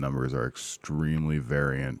adolescents, and the numbers are extremely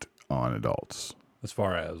variant on adults. As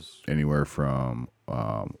far as Anywhere from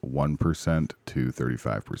 1% to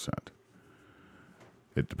 35%.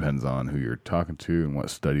 It depends on who you're talking to and what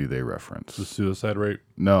study they reference. the suicide rate,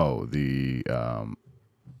 No, the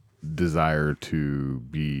desire to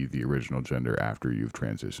be the original gender after you've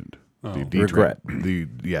transitioned. Regret.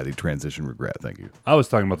 The transition regret. Thank you. I was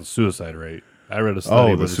talking about the suicide rate. I read a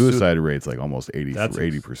study. Oh, the where suicide rate's like almost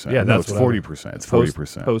 80%. Yeah, No, that's it's what I 40%. It's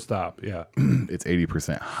 40%. Post-op, yeah. It's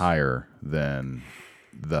 80% higher than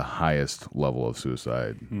the highest level of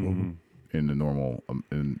suicide in the normal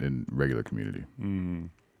in regular community.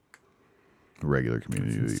 Regular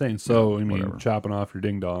community. It's insane. So, I mean, whatever. chopping off your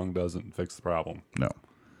ding-dong doesn't fix the problem. No.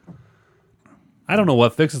 I don't know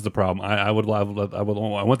what fixes the problem. I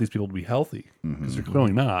want these people to be healthy because they're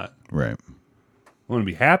clearly not. Right. I want to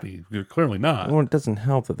be happy. You're clearly not. Well, it doesn't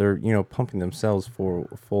help that they're pumping themselves full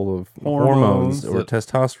of Hormones hormones or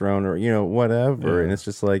testosterone or whatever, Yeah. and it's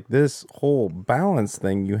just like this whole balance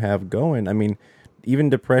thing you have going. I mean, even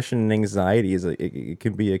depression and anxiety it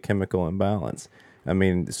can be a chemical imbalance. I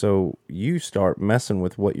mean, so you start messing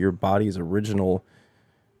with what your body's original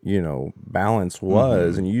balance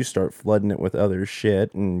was, and you start flooding it with other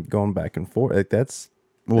shit and going back and forth. Like that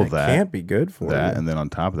can't be good for you. And then on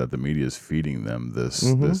top of that, the media is feeding them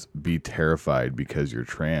this be terrified because you're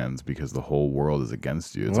trans, because the whole world is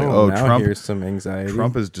against you. It's now Trump, here's some anxiety.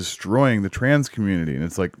 Trump is destroying the trans community, and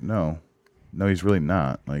it's like, no, he's really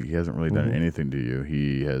not. Like, he hasn't really done anything to you.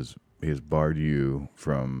 He has barred you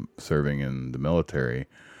from serving in the military,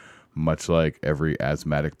 much like every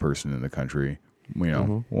asthmatic person in the country.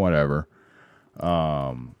 Whatever.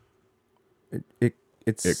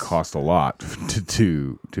 It costs a lot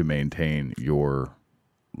to maintain your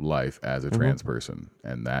life as a trans person,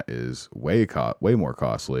 and that is way more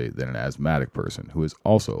costly than an asthmatic person who is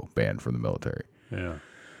also banned from the military. Yeah.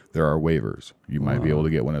 There are waivers. You might be able to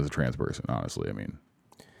get one as a trans person, honestly.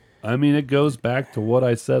 I mean, it goes back to what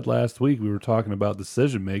I said last week. We were talking about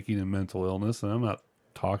decision making and mental illness, and I'm not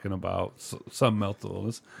talking about some mental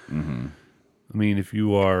illness. I mean, if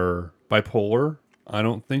you are bipolar, I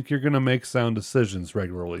don't think you're going to make sound decisions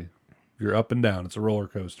regularly. You're up and down. It's a roller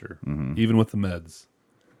coaster, even with the meds.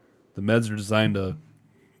 The meds are designed to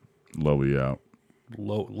Low you out.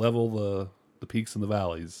 level the peaks and the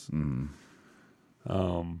valleys. And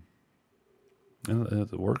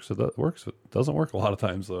it works. It works. It doesn't work a lot of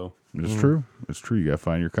times, though. It's true. It's true. You got to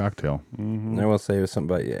find your cocktail. I will say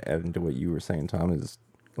something about adding to what you were saying, Tom, is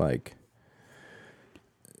like,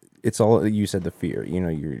 it's all you said, the fear.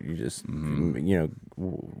 You're just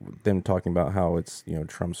them talking about how it's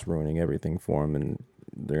Trump's ruining everything for him and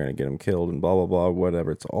they're gonna get him killed and blah blah blah,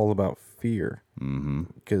 whatever. It's all about fear.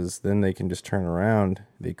 Because then they can just turn around.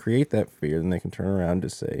 They create that fear, then they can turn around to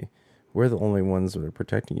say, we're the only ones that are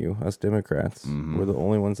protecting you, us Democrats. We're the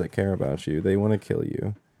only ones that care about you. They want to kill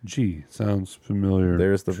you. Gee, sounds familiar.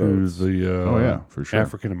 There's the to votes. the for sure.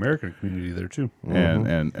 African American community there too.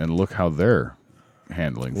 And look how they're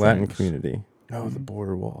handling Latin things. community. No, the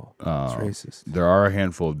border wall. It's racist. There are a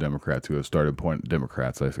handful of Democrats who have started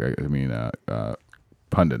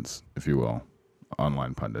pundits, if you will,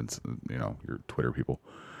 online pundits, your Twitter people,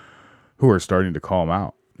 who are starting to call them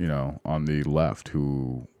out, on the left,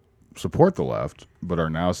 who support the left, but are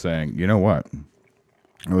now saying, you know what?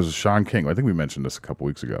 It was Sean King. I think we mentioned this a couple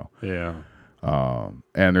weeks ago. Yeah.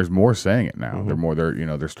 And there's more saying it now.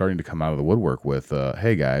 They're starting to come out of the woodwork with,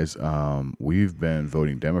 hey guys, we've been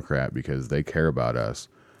voting Democrat because they care about us.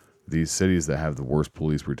 These cities that have the worst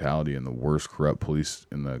police brutality and the worst corrupt police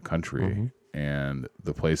in the country, and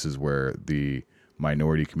the places where the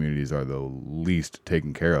minority communities are the least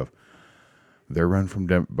taken care of, They're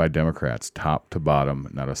run by Democrats, top to bottom,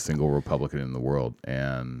 not a single Republican in the world.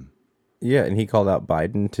 And Yeah, and he called out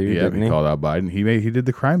Biden too, yeah, didn't he he? called out Biden. He did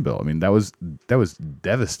the crime bill. I mean, that was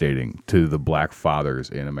devastating to the black fathers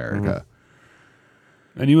in America.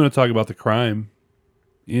 And you want to talk about the crime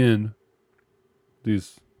in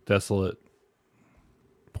these desolate,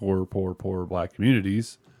 poor black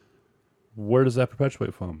communities. Where does that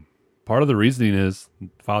perpetuate from? Part of the reasoning is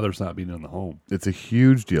fathers not being in the home. It's a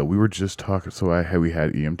huge deal. We were just talking. So we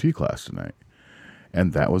had EMT class tonight,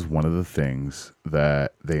 and that was one of the things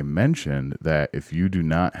that they mentioned, that if you do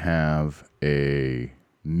not have a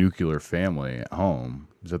nuclear family at home,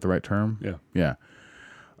 is that the right term? Yeah. Yeah.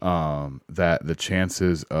 That the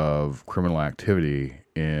chances of criminal activity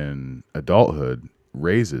in adulthood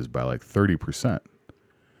raises by like 30%.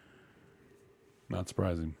 Not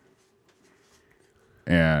surprising.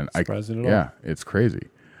 And Surprising at all. yeah, it's crazy.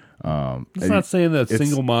 It's not saying that it's-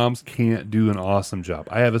 single moms can't do an awesome job.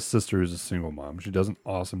 I have a sister who's a single mom. She does an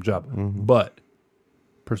awesome job. But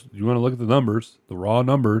you want to look at the numbers, the raw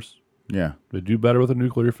numbers, Yeah. they do better with a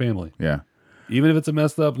nuclear family. Yeah. Even if it's a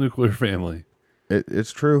messed up nuclear family.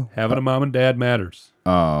 It's true. Having a mom and dad matters.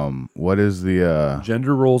 What is the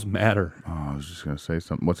Gender roles matter. I was just gonna say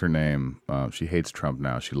something. What's her name? She hates Trump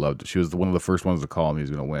now. She loved it. She was one of the first ones to call him. He's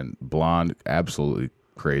gonna win. Blonde, absolutely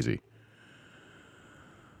crazy.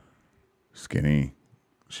 Skinny.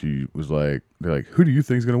 She was like, they're like, who do you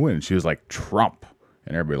think is gonna win? And she was like, Trump,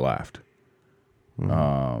 and everybody laughed.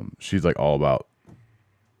 She's like all about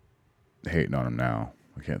hating on him now.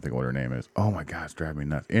 I can't think of what her name is. Oh my God, it's driving me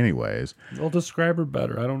nuts. Anyways, I'll describe her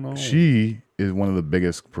better. I don't know. she is one of the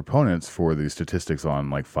biggest proponents for the statistics on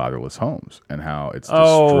like fatherless homes and how it's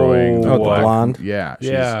Oh. destroying Oh, the black- blonde? Yeah,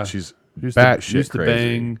 Yeah. she's used batshit to crazy.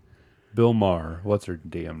 bang Bill Maher. What's her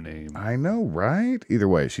damn name? I know, right? Either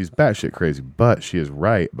way, she's batshit crazy, but she is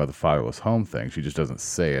right about the fatherless home thing. She just doesn't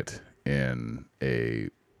say it in a,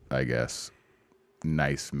 I guess,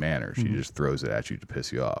 nice manner. She just throws it at you to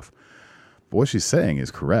piss you off. But what she's saying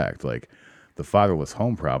is correct. Like, the fatherless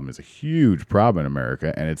home problem is a huge problem in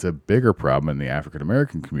America, and it's a bigger problem in the African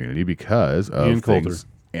American community because of And Coulter. things.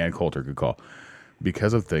 And Coulter, good call.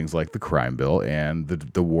 Because of things like the crime bill and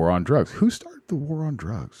the war on drugs. Who started the war on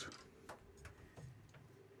drugs?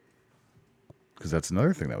 Because that's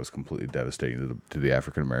another thing that was completely devastating to the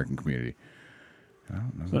African American community. I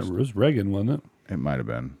don't know. It was Reagan, wasn't it? It might have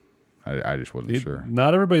been. I just wasn't sure.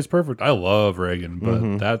 Not everybody's perfect. I love Reagan,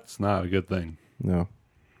 but that's not a good thing. No.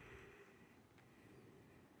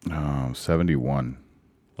 71.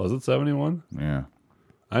 Was it 71? Yeah.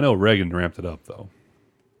 I know Reagan ramped it up, though.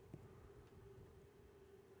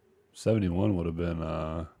 71 would have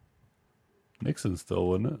been Nixon still,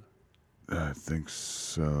 wouldn't it? I think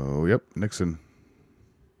so. Yep, Nixon.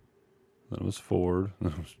 Then it was Ford.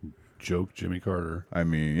 Then it was joke Jimmy Carter. I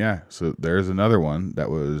mean, yeah. So there's another one that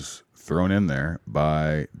was thrown in there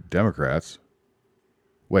by Democrats.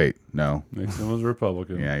 Wait, no. Nixon was a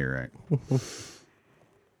Republican. Yeah, you're right.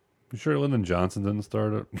 You sure Lyndon Johnson didn't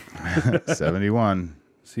start it? 71.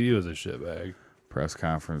 See, he was a shitbag. Press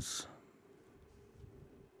conference.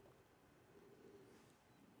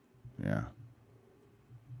 Yeah.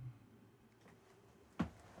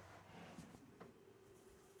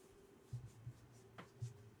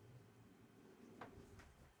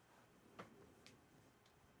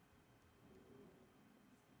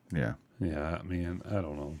 Yeah. Yeah, man, I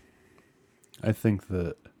don't know. I think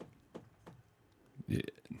that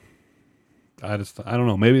I don't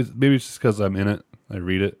know. Maybe it's just because I'm in it. I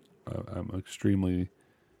read it. I'm extremely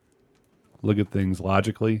look at things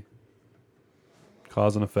logically,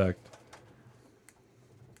 cause and effect.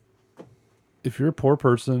 If you're a poor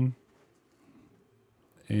person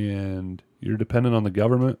and you're dependent on the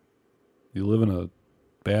government, you live in a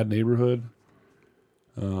bad neighborhood,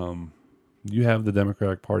 you have the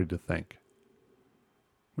Democratic Party to thank.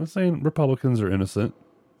 I'm not saying Republicans are innocent,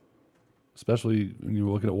 especially when you're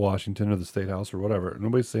looking at Washington or the State House or whatever.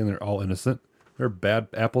 Nobody's saying they're all innocent. There are bad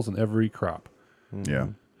apples in every crop. Yeah.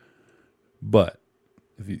 But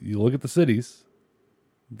if you look at the cities,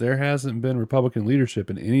 there hasn't been Republican leadership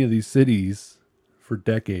in any of these cities for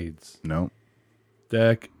decades. No.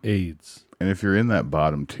 Decades. And if you're in that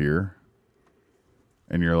bottom tier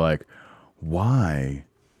and you're like, why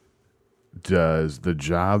does the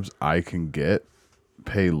jobs I can get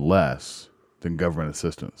pay less than government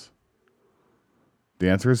assistance? The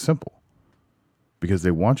answer is simple. Because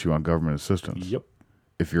they want you on government assistance. Yep.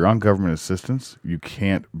 If you're on government assistance, you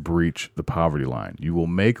can't breach the poverty line. You will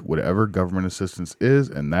make whatever government assistance is,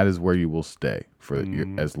 and that is where you will stay for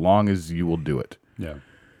as long as you will do it. Yeah.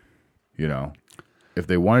 You know, if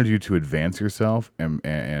they wanted you to advance yourself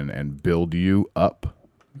and build you up,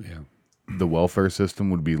 Yeah. the welfare system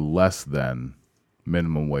would be less than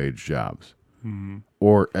minimum wage jobs,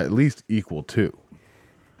 or at least equal to.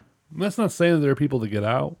 That's not saying that there are people that get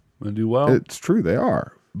out and do well. It's true, they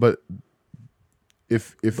are, but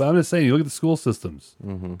if But I'm just saying, you look at the school systems.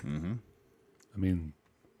 I mean,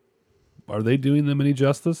 are they doing them any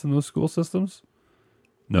justice in those school systems?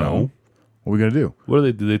 No. what are we gonna do? What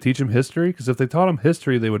do? Do they teach them history? Because if they taught them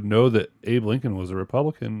history, they would know that Abe Lincoln was a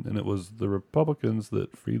Republican, and it was the Republicans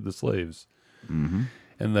that freed the slaves, and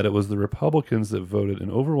that it was the Republicans that voted in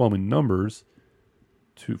overwhelming numbers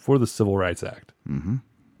for the Civil Rights Act,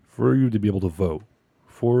 for you to be able to vote,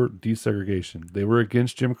 for desegregation. They were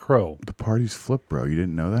against Jim Crow. The party's flipped, bro. You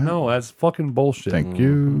didn't know that? No, that's fucking bullshit. Thank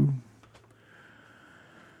you.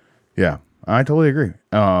 Yeah, I totally agree.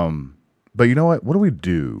 But you know what? What do we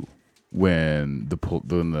do when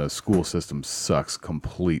the school system sucks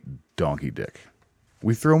complete donkey dick?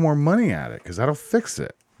 We throw more money at it because that'll fix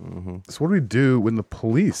it. So what do we do when the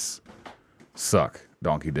police suck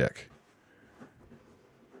donkey dick?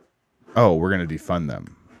 Oh, we're gonna defund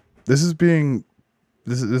them. This is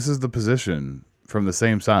the position from the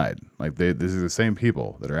same side. Like these are the same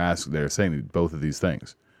people that are saying both of these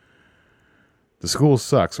things. The schools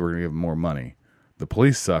suck, so we're gonna give them more money. The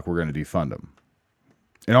police suck, we're gonna defund them.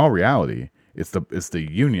 In all reality, it's the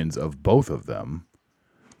unions of both of them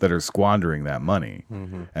that are squandering that money,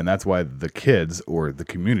 and that's why the kids or the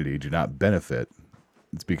community do not benefit.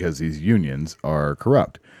 It's because these unions are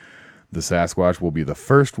corrupt. The Sasquatch will be the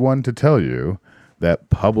first one to tell you that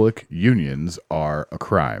public unions are a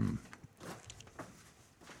crime.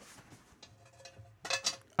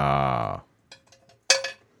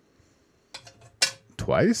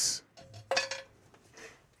 Twice?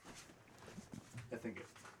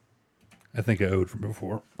 I think I owed from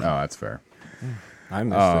before. Oh, that's fair. I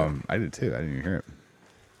missed it. I did too. I didn't even hear it.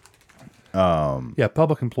 Yeah,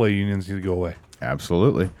 public employee unions need to go away.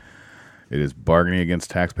 Absolutely. It is bargaining against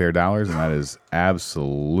taxpayer dollars, and that is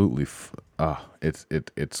absolutely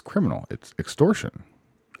it's criminal. It's extortion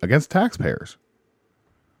against taxpayers.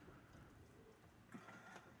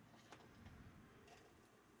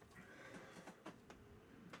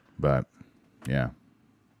 But yeah.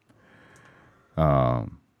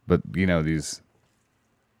 But you know, these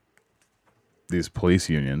police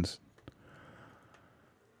unions,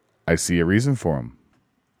 I see a reason for them.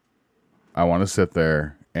 I want to sit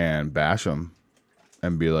there and bash them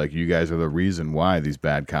and be like, you guys are the reason why these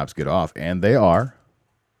bad cops get off. And they are.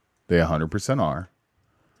 They 100% are.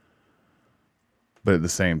 But at the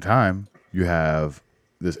same time, you have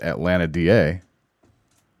this Atlanta DA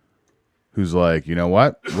who's like, you know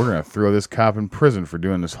what? We're going to throw this cop in prison for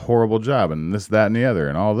doing this horrible job and this, that, and the other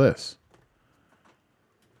and all this.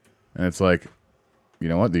 And it's like, you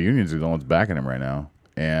know what? The unions are the ones backing him right now.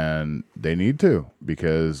 And they need to,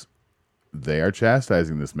 because they are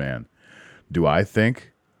chastising this man. Do I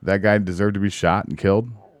think that guy deserved to be shot and killed?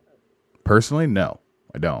 Personally, no,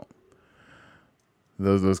 I don't.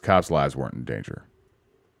 Those cops' lives weren't in danger.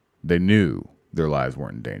 They knew their lives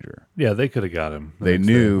weren't in danger. Yeah, they could have got him. They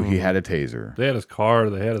knew he had a taser. They had his car.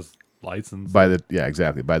 They had his license.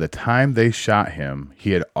 Exactly. By the time they shot him,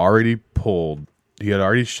 he had already shot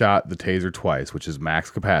the taser twice, which is max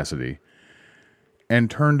capacity, and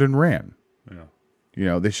turned and ran. Yeah. You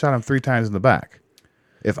know, they shot him 3 times in the back.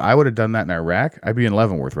 If I would have done that in Iraq, I'd be in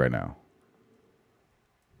Leavenworth right now.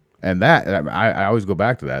 And that, I always go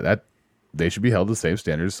back to that they should be held to the same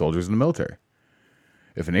standard as soldiers in the military.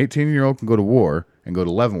 If an 18-year-old can go to war and go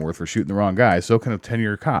to Leavenworth for shooting the wrong guy, so can a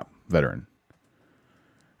 10-year cop veteran.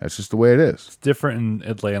 That's just the way it is. It's different in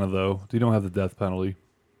Atlanta, though. You don't have the death penalty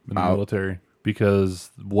in the military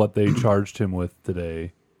because what they charged him with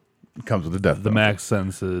today, It comes with a death the penalty. max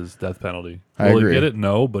sentence is death penalty. I Will agree. he get it?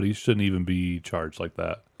 No, but he shouldn't even be charged like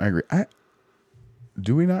that. I agree.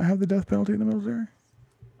 Do we not have the death penalty in the military?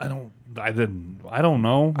 I don't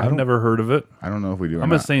know. I've never heard of it. I don't know if we do or I'm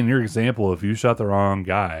not. just saying, your example, if you shot the wrong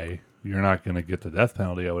guy, you're not going to get the death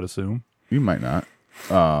penalty, I would assume. You might not.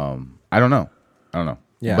 I don't know.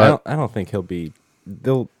 Yeah, But I don't think he'll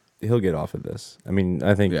get off of this. I mean,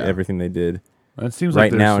 I think Yeah. everything they did It seems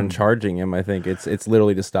right like now there's in charging him, I think it's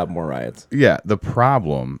literally to stop more riots. yeah, the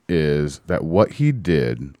problem is that what he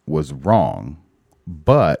did was wrong,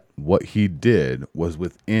 but what he did was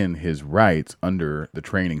within his rights under the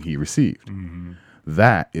training he received. Mm-hmm.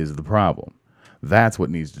 That is the problem. That's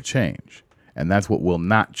what needs to change. And that's what will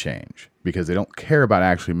not change, because they don't care about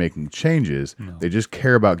actually making changes. No. They just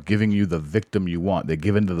care about giving you the victim you want. They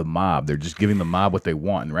give in to the mob. They're just giving the mob what they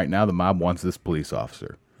want. And right now the mob wants this police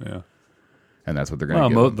officer. Yeah. And that's what they're going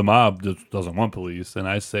to Well, get. the mob just doesn't want police, and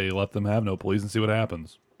I say let them have no police and see what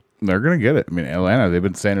happens. They're going to get it. I mean, Atlanta, they've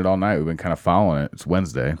been saying it all night. We've been kind of following it. It's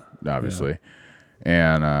Wednesday, obviously.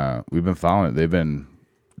 And we've been following it. They've been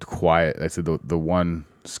quiet. I said the one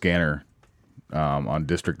scanner on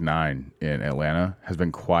District 9 in Atlanta has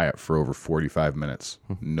been quiet for over 45 minutes.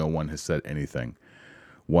 No one has said anything.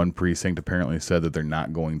 One precinct apparently said that they're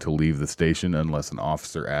not going to leave the station unless an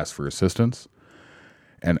officer asks for assistance.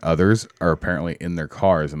 And others are apparently in their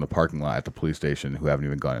cars in the parking lot at the police station who haven't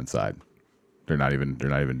even gone inside. They're not even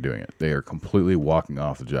doing it. They are completely walking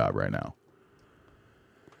off the job right now.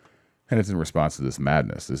 And it's in response to this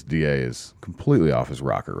madness. This DA is completely off his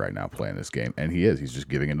rocker right now playing this game. And he is. He's just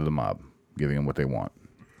giving into the mob, giving them what they want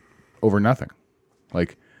over nothing.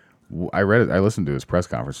 Like, I read it. I listened to his press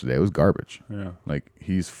conference today. It was garbage. Yeah. Like,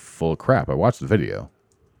 he's full of crap. I watched the video.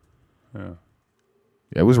 Yeah.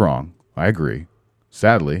 It was wrong. I agree.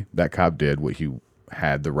 Sadly, that cop did what he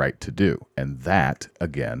had the right to do. And that,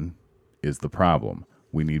 again, is the problem.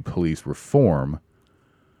 We need police reform.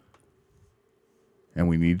 And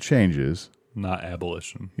we need changes. Not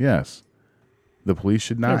abolition. Yes. The police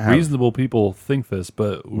should not Yeah, have... reasonable people think this,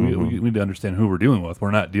 but we need to understand who we're dealing with.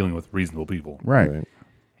 We're not dealing with reasonable people. Right.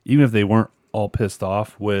 Even if they weren't all pissed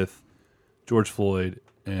off with George Floyd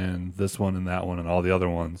and this one and that one and all the other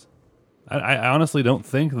ones, I honestly don't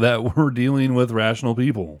think that we're dealing with rational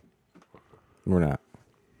people. We're not.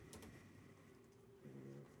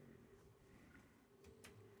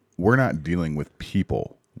 We're not dealing with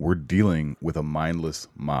people. We're dealing with a mindless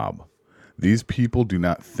mob. These people do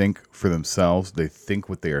not think for themselves. They think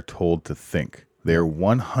what they are told to think. They are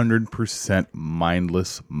 100%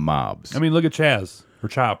 mindless mobs. I mean, look at Chaz or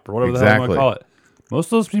Chop or whatever the hell you want Exactly. to call it. Most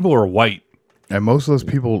of those people are white. And most of those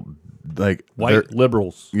people, like... White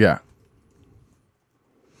liberals. Yeah.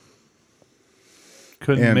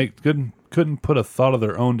 Couldn't put a thought of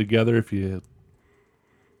their own together if they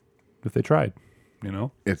tried, you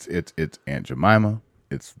know? It's Aunt Jemima.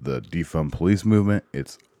 It's the defund police movement.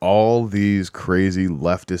 It's all these crazy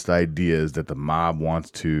leftist ideas that the mob wants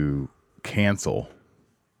to cancel.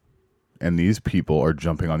 And these people are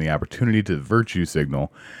jumping on the opportunity to virtue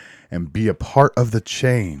signal and be a part of the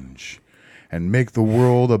change and make the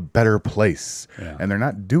world a better place. Yeah. And they're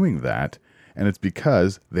not doing that. And it's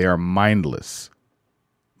because they are mindless.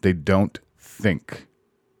 They don't think.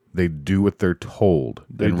 They do what they're told.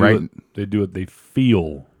 They do what they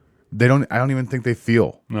feel. I don't even think they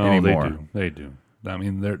feel anymore. They do. I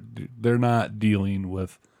mean, they're not dealing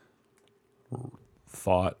with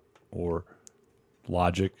thought or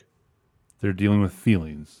logic. They're dealing with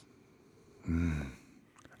feelings.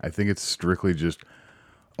 I think it's strictly just,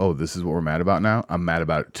 oh, this is what we're mad about now? I'm mad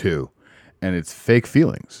about it too. And it's fake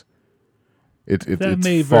feelings. It's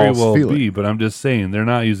May false very well feeling. be, but I'm just saying they're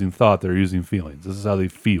not using thought. They're using feelings. This is how they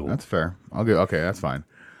feel. That's fair. Okay, that's fine.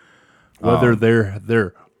 Whether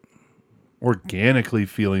they're organically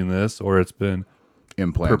feeling this or it's been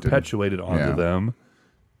Implanted. perpetuated onto Yeah. them,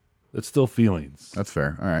 it's still feelings. That's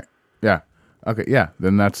fair. All right. Yeah. Okay, yeah.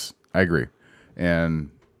 Then I agree.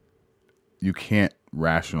 And you can't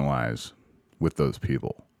rationalize with those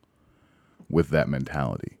people with that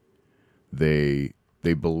mentality. They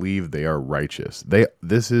believe they are righteous.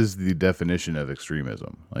 This is the definition of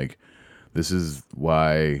extremism. Like, this is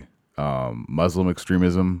why Muslim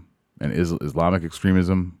extremism and Islamic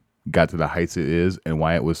extremism got to the heights it is, and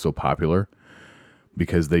why it was so popular,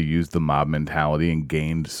 because they used the mob mentality and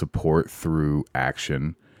gained support through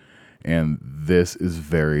action. And this is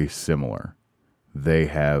very similar. They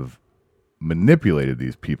have manipulated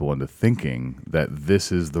these people into thinking that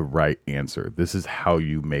this is the right answer. This is how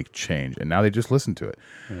you make change. And now they just listen to it.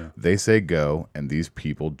 Yeah. They say go, and these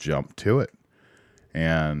people jump to it.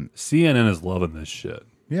 And CNN is loving this shit.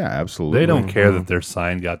 yeah, absolutely. They don't care that their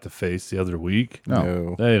sign got defaced the other week.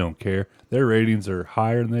 No. They don't care. Their ratings are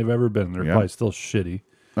higher than they've ever been. They're probably still shitty.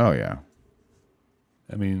 Oh, yeah.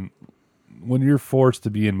 I mean, when you're forced to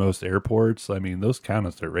be in most airports, I mean, those count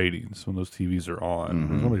as their ratings when those TVs are on.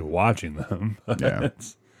 There's nobody watching them. Yeah.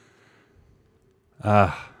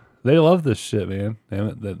 They love this shit, man. Damn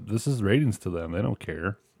it, this is ratings to them. They don't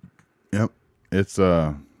care. Yep. It's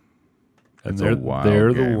And It's a they're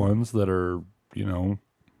wild the game. ones that are,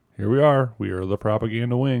 here we are. We are the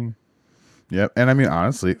propaganda wing. Yep. And I mean,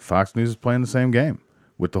 honestly, Fox News is playing the same game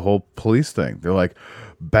with the whole police thing. They're like,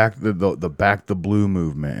 back the back the blue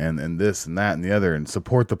movement and this and that and the other, and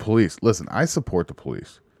support the police. Listen, I support the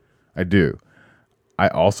police. I do. I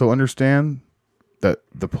also understand that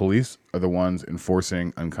the police are the ones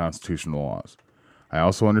enforcing unconstitutional laws. I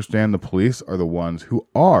also understand the police are the ones who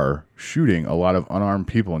are shooting a lot of unarmed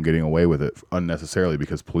people and getting away with it unnecessarily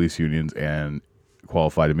because police unions and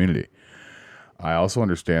qualified immunity. I also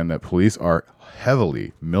understand that police are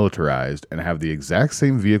heavily militarized and have the exact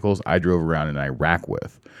same vehicles I drove around in Iraq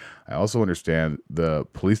with. I also understand the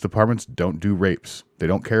police departments don't do rapes. They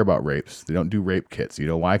don't care about rapes. They don't do rape kits. You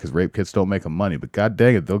know why? Because rape kits don't make them money. But god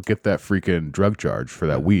dang it, they'll get that freaking drug charge for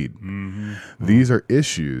that weed. Mm-hmm. These are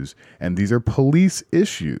issues, and these are police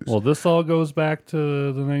issues. Well, this all goes back to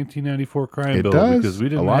the 1994 crime It bill does. because we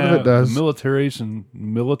didn't A lot of have it does. the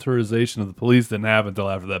militarization of the police didn't happen until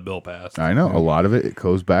after that bill passed. I know. A lot of it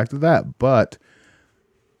goes back to that. But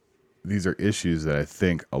these are issues that I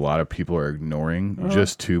think a lot of people are ignoring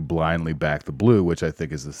just to blindly back the blue, which I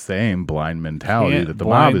think is the same blind mentality Can't that the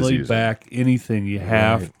mob is blindly using. back anything. You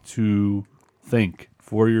have to think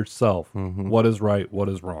for yourself what is right, what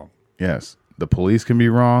is wrong. Yes. The police can be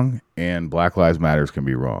wrong and Black Lives Matters can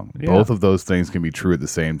be wrong. Yeah. Both of those things can be true at the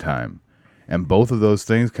same time. And both of those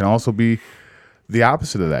things can also be the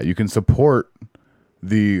opposite of that. You can support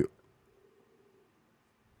the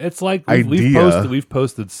It's like idea. we've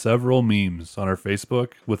posted several memes on our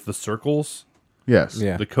Facebook with the circles, yes.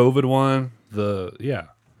 Yeah. the COVID one,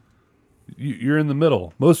 you're in the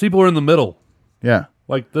middle. Most people are in the middle. Yeah.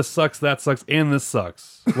 Like this sucks, that sucks, and this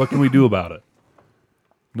sucks. What can we do about it?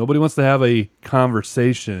 Nobody wants to have a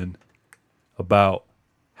conversation about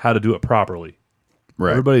how to do it properly.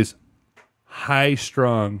 Right. Everybody's high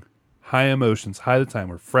strung, high emotions, high the time.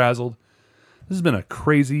 We're frazzled. This has been a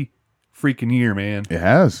crazy freaking year, man. It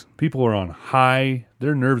has. People are on high.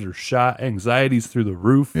 Their nerves are shot. Anxiety's through the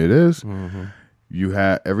roof. It is. You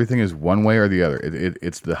have everything is one way or the other.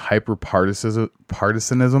 It's the hyper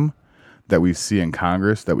partisanism that we see in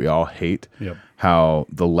Congress that we all hate. Yep. How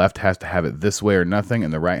the left has to have it this way or nothing,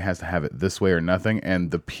 and the right has to have it this way or nothing,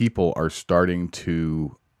 and the people are starting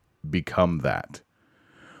to become that.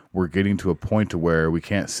 We're getting to a point to where we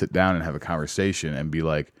can't sit down and have a conversation and be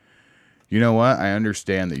like, you know what? I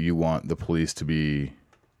understand that you want the police to be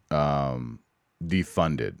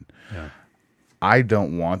defunded. Yeah. I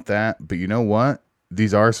don't want that, but you know what?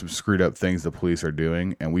 These are some screwed up things the police are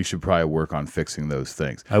doing, and we should probably work on fixing those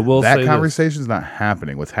things. I will that say conversation's not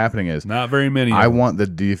happening. What's happening is Not very many. I of them. want the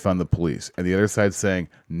defund the police, and the other side's saying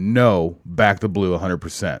no, back the blue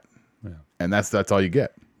 100%. Yeah. And that's all you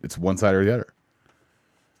get. It's one side or the other.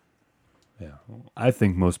 Yeah. I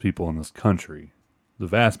think most people in this country, the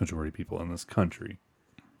vast majority of people in this country,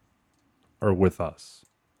 are with us.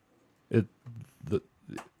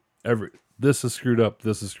 This is screwed up.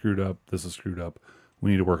 This is screwed up. This is screwed up. We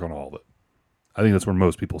need to work on all of it. I think that's where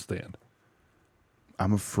most people stand.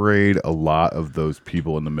 I'm afraid a lot of those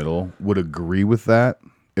people in the middle would agree with that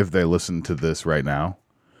if they listen to this right now.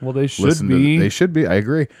 Well, they should be. They should be. I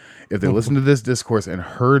agree. If they listened to this discourse and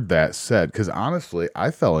heard that said, because honestly, I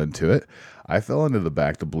fell into it. I fell into the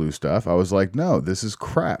back to blue stuff. I was like, no, this is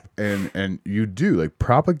crap. And you do. Like,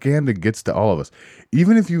 propaganda gets to all of us.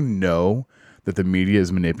 Even if you know that the media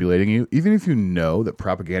is manipulating you, even if you know that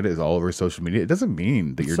propaganda is all over social media, it doesn't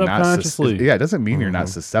mean that you're not Subconsciously. it doesn't mean you're not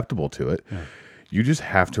susceptible to it. Yeah. You just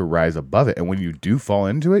have to rise above it. And when you do fall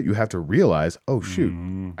into it, you have to realize, oh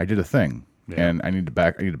shoot, I did a thing. Yeah. And I need to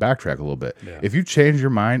backtrack a little bit. Yeah. If you change your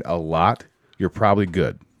mind a lot, you're probably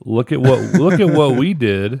good. Look at what we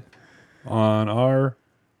did on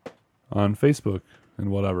Facebook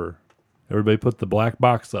and whatever. Everybody put the black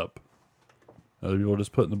box up. Other people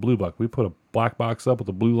just putting the blue box. We put a black box up with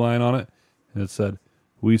a blue line on it, and it said,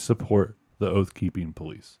 "We support the oath-keeping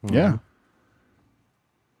police." Yeah.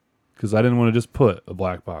 Because I didn't want to just put a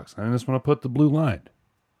black box. I just want to put the blue line.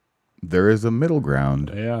 There is a middle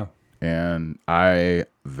ground. Yeah. And I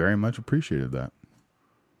very much appreciated that.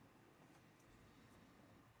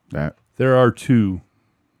 There are two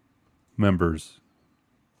members.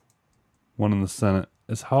 One in the Senate.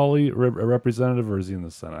 Is Hawley a representative, or is he in the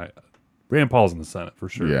Senate? Rand Paul's in the Senate for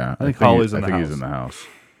sure. Yeah. I think Hawley's in the I think House. he's in the House.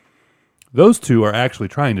 Those two are actually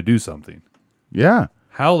trying to do something. Yeah.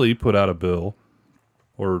 Hawley put out a bill,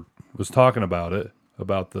 or was talking about it,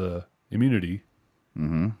 about the immunity.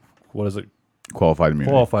 Mm-hmm. What is it? Qualified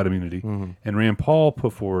immunity. Qualified immunity. Mm-hmm. And Rand Paul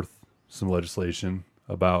put forth some legislation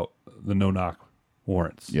about the no-knock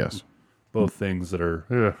warrants. Yes. Both things that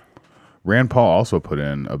are... Rand Paul also put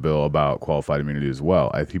in a bill about qualified immunity as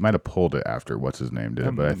well. He might have pulled it after what's-his-name did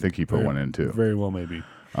it, but I think he put one in too. Very well, maybe.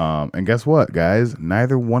 And guess what, guys?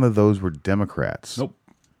 Neither one of those were Democrats. Nope.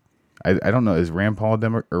 I don't know. Is Rand Paul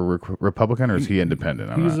a Republican, or is he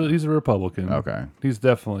independent? He's a Republican. Okay. He's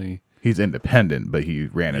definitely... He's independent, but he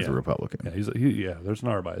ran as a Republican. Yeah, there's an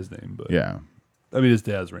R by his name. But Yeah. I mean, his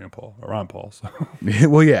dad's Ron Paul. So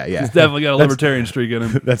Well, yeah. he's definitely got a libertarian streak in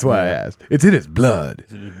him. That's why I asked. It's in his blood.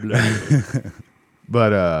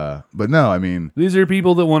 But no, I mean, These are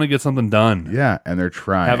people that want to get something done. yeah, and they're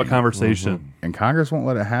trying. Have a conversation. And Congress won't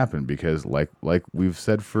let it happen because, like we've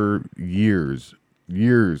said for years,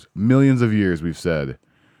 millions of years, we've said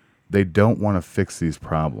they don't want to fix these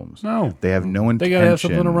problems. No. They have no They intention gotta have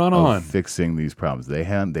something to run of on. fixing these problems. They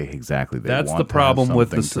That's want the problem to have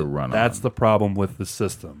with the something to run That's on. the problem with the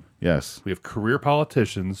system. Yes. We have career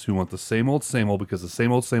politicians who want the same old because the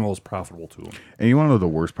same old is profitable to them. And you want to know the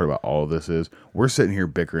worst part about all of this is we're sitting here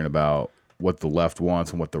bickering about what the left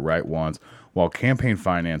wants and what the right wants, while campaign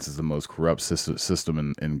finance is the most corrupt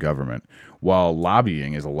system in government, while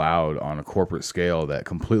lobbying is allowed on a corporate scale that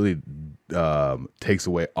completely takes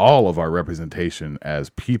away all of our representation as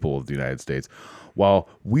people of the United States. While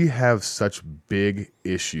we have such big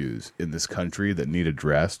issues in this country that need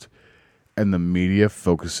addressed, and the media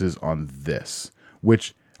focuses on this,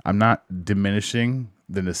 which I'm not diminishing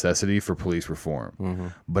the necessity for police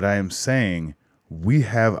reform, but I am saying we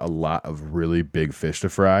have a lot of really big fish to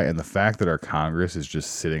fry, and the fact that our Congress is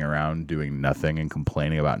just sitting around doing nothing and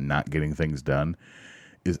complaining about not getting things done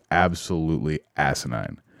is absolutely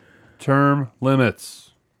asinine. Term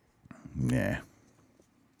limits. Nah.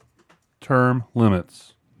 Term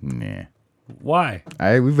limits. Nah. Why?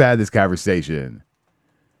 We've had this conversation.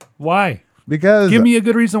 Why? Because Give me a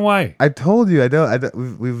good reason why. I told you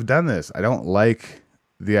we've done this. I don't like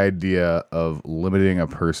the idea of limiting a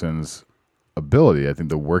person's ability. I think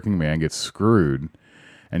the working man gets screwed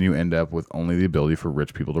and you end up with only the ability for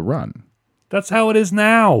rich people to run. That's how it is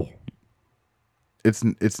now.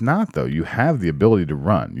 It's not, though. You have the ability to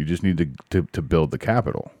run. You just need to build the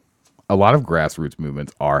capital. A lot of grassroots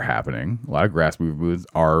movements are happening. A lot of grassroots movements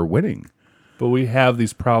are winning. But we have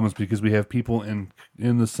these problems because we have people in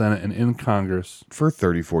the Senate and in Congress. For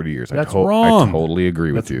 30, 40 years. That's wrong. I totally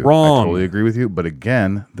agree with That's you. wrong. I totally agree with you. But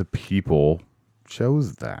again, the people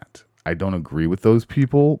chose that. I don't agree with those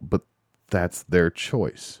people, but that's their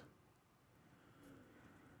choice.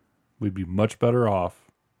 We'd be much better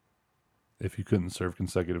off if you couldn't serve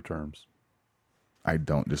consecutive terms. I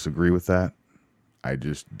don't disagree with that. I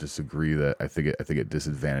just disagree that I think it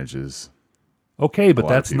disadvantages. Okay, but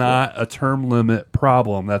lot of that's people. not a term limit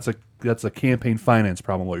problem. That's a campaign finance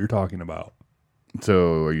problem. What you're talking about?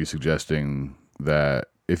 So, are you suggesting that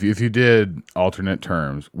if you did alternate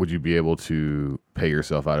terms, would you be able to pay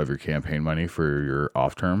yourself out of your campaign money for your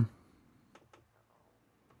off term?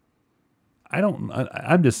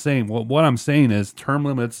 I'm just saying. What I'm saying is term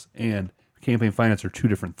limits and campaign finance are two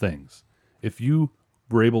different things. If you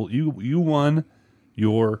were able, you won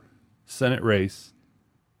your Senate race,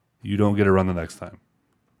 you don't get to run the next time,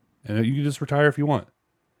 and you can just retire if you want.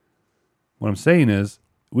 What I'm saying is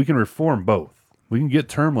we can reform both. We can get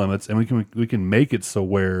term limits, and we can make it so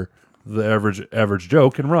where the average Joe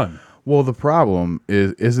can run. Well, the problem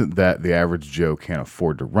isn't that the average Joe can't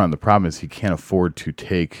afford to run. The problem is he can't afford to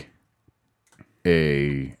take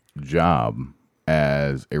a job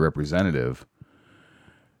as a representative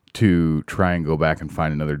to try and go back and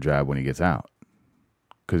find another job when he gets out,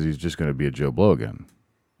 because he's just going to be a Joe Blow again.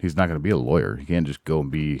 He's not going to be a lawyer. He can't just go and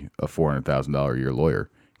be a $400,000 a year lawyer.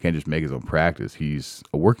 He can't just make his own practice. He's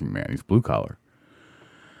a working man. He's blue collar.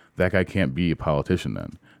 That guy can't be a politician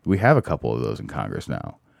then. We have a couple of those in Congress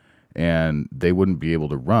now, and they wouldn't be able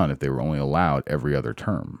to run if they were only allowed every other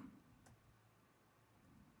term.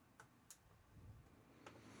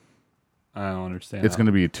 I don't understand. It's going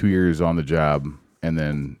to be 2 years on the job, and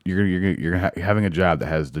then you're having a job that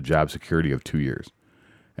has the job security of 2 years,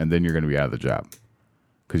 and then you're going to be out of the job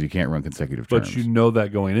because you can't run consecutive terms. But you know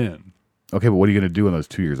that going in. Okay, but what are you going to do in those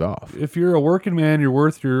 2 years off? If you're a working man, you're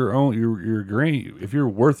worth your own your grain. If you're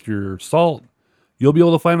worth your salt, you'll be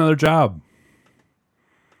able to find another job.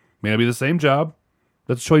 May not be the same job.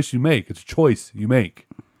 That's a choice you make. It's a choice you make.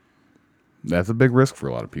 That's a big risk for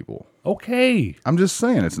a lot of people. Okay. I'm just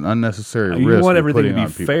saying it's an unnecessary risk. You want you're everything to putting be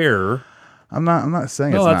on people. fair. I'm not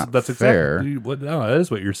saying No, it's not fair. Exactly no, that is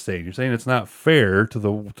what you're saying. You're saying it's not fair to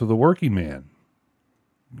the working man.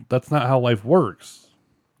 That's not how life works.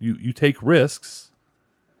 You take risks,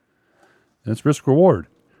 and it's risk reward.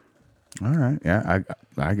 All right, yeah,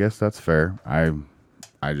 I guess that's fair.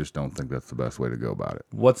 I just don't think that's the best way to go about it.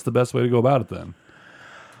 What's the best way to go about it then?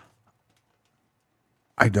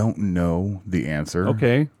 I don't know the answer.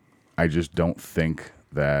 Okay. I just don't think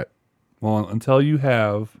that Well, until you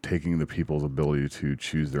have taking the people's ability to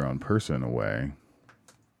choose their own person away.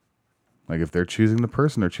 Like if they're choosing the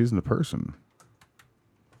person, they're choosing the person.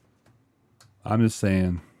 I'm just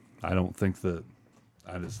saying, I don't think that.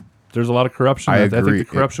 There's a lot of corruption. I I think agree. the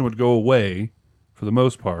corruption would go away for the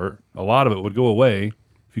most part, a lot of it would go away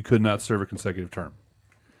if you could not serve a consecutive term.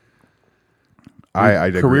 I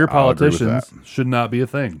agree. Career I'll agree with politicians that. should not be a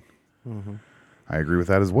thing I agree with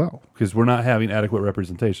that as well. because we're not having adequate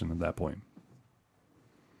representation at that point.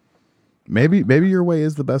 Maybe your way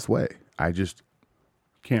is the best way. I just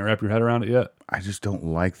Can't wrap your head around it yet. don't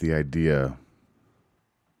like the idea.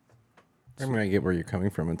 I mean, I get where you're coming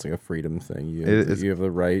from. It's like a freedom thing. It's- You have the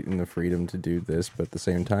right and the freedom to do this, but at the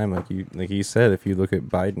same time, like you said, if you look at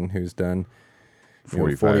Biden, who's done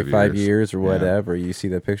 45 years or Yeah. whatever, you see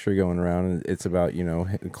that picture going around, and it's about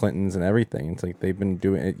Clintons and everything. It's like they've been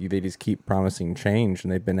doing it. They just keep promising change,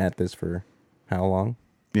 and they've been at this for how long?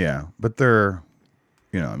 Yeah, but they're,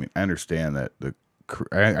 I mean, I understand that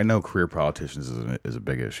I know career politicians is a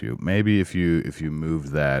big issue. Maybe if you move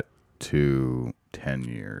that to 10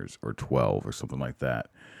 years or 12 or something like that,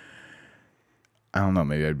 I don't know.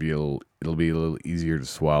 Maybe it'll be a little easier to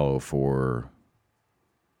swallow for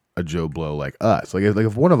a Joe Blow like us. Like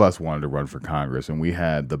if one of us wanted to run for Congress and we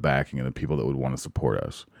had the backing of the people that would want to support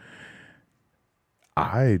us,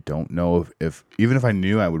 I don't know if even if I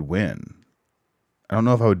knew I would win, I don't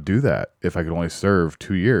know if I would do that if I could only serve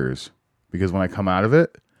 2 years, because when I come out of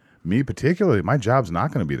it, me particularly, my job's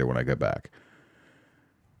not going to be there when I get back.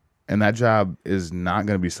 And that job is not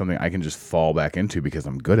going to be something I can just fall back into because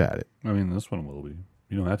I'm good at it. I mean, this one will be.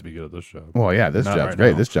 You don't have to be good at this job. Well, yeah, this Not job's right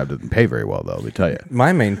great. now. This job doesn't pay very well, though, let me tell you.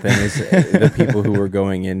 My main thing is the people who are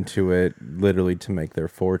going into it literally to make their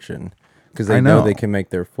fortune, because they I know know. they can make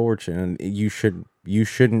their fortune. And you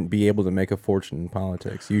shouldn't be able to make a fortune in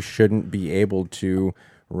politics. You shouldn't be able to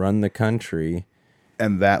run the country.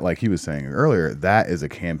 And that, like he was saying earlier, that is a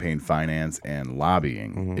campaign finance and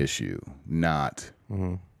lobbying issue, not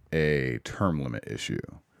a term limit issue.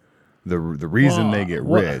 The reason they get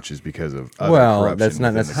rich is because of other corruption that's not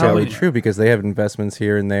within the necessarily government. true, because they have investments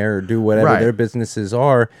here and there, or do whatever Right. their businesses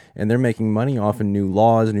are, and they're making money off of new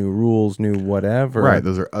laws, new rules, new whatever. Right,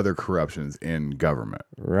 those are other corruptions in government.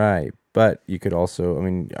 Right. But you could also, I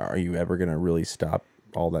mean, are you ever going to really stop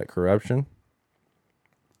all that corruption?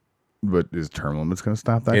 But is term limits going to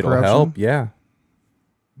stop that It'll corruption? help, yeah.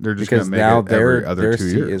 They're just going Because to make now it every other their 2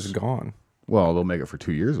 seat years. is gone. Well, they'll make it for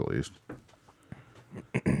 2 years at least.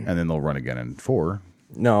 And then they'll run again in 4.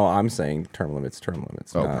 No, I'm saying term limits.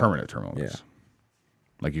 Oh, not permanent term limits. yeah.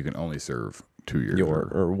 Like you can only serve 2 years.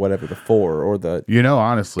 or whatever, the 4 or the.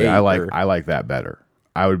 Honestly, 8 I or- like that better.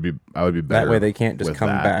 I would be better. That way they can't just with come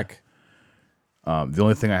that. back. The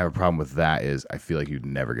only thing I have a problem with that is I feel like you'd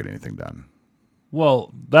never get anything done.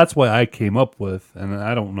 Well, that's why I came up with, and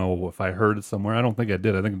I don't know if I heard it somewhere. I don't think I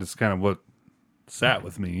did. I think it's kind of what sat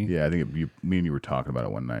with me. Yeah, I think me and you were talking about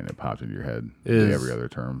it one night and it popped into your head. Is- Every other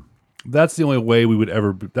term. That's the only way we would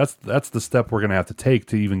ever. That's the step we're going to have to take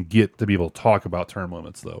to even get to be able to talk about term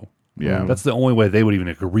limits, though. Yeah. That's the only way they would even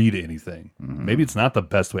agree to anything. Maybe it's not the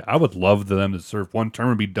best way. I would love them to serve one term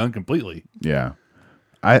and be done completely. Yeah.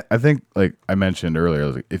 I think, like I mentioned earlier,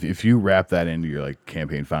 like, if you wrap that into your like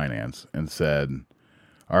campaign finance and said,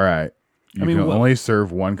 all right, you can only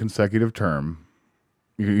serve one consecutive term.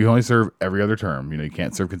 You only serve every other term. You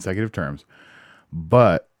can't serve consecutive terms.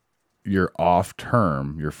 But your off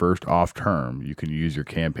term, your first off term, you can use your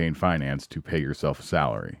campaign finance to pay yourself a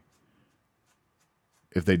salary.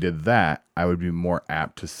 If they did that, I would be more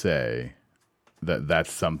apt to say that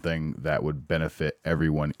that's something that would benefit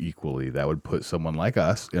everyone equally. That would put someone like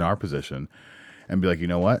us in our position and be like, you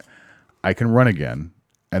know what? I can run again,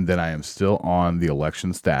 and then I am still on the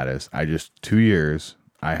election status. 2 years,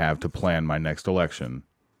 I have to plan my next election.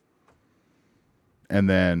 And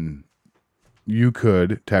then you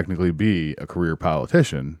could technically be a career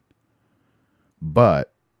politician,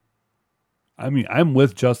 but I mean, I'm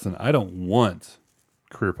with Justin. I don't want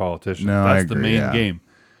career politicians. No, I That's the agree, main yeah. game.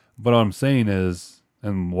 But what I'm saying is,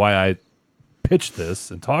 and why I pitch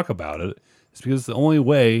this and talk about it, is because it's the only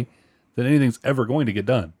way that anything's ever going to get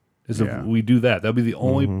done is Yeah. if we do that. That'll be the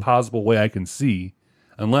only possible way I can see,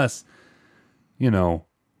 unless,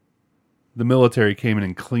 the military came in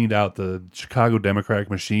and cleaned out the Chicago Democratic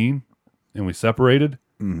machine and we separated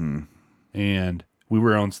and we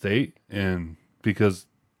were our own state, and because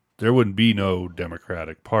there wouldn't be no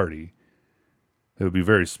Democratic Party. It would be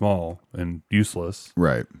very small and useless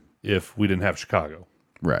right, if we didn't have Chicago.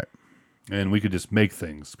 right. And we could just make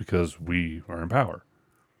things because we are in power.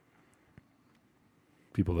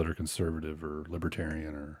 People that are conservative or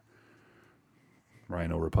libertarian or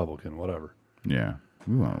Rhino Republican, whatever. Yeah.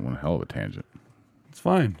 We went on one hell of a tangent. It's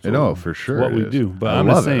fine. No, for sure What it we is. do. But I I'm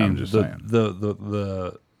love just it. saying, I'm just saying.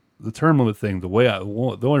 the term limit thing, the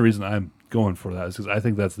only reason I'm going for that is because I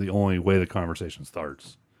think that's the only way the conversation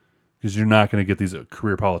starts. Because you're not going to get these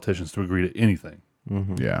career politicians to agree to anything.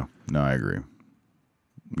 Yeah. No, I agree.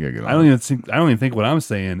 You gotta get on I don't even think what I'm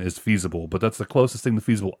saying is feasible, but that's the closest thing to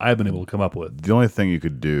feasible I've been able to come up with. The only thing you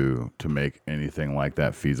could do to make anything like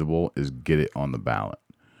that feasible is get it on the ballot.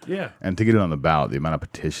 Yeah. And to get it on the ballot, the amount of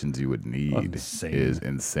petitions you would need Insane. is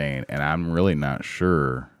insane. And I'm really not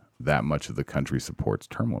sure that much of the country supports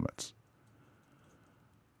term limits.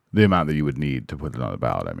 The amount that you would need to put it on the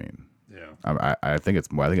ballot, I mean. Yeah. I think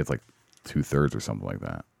it's more. I think it's like 2/3 or something like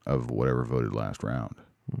that of whatever voted last round.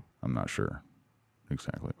 I'm not sure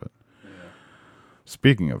exactly, but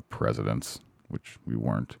speaking of presidents, which we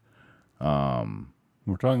weren't,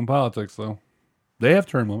 We're talking politics, though. They have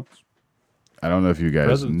term limits. I don't know if you guys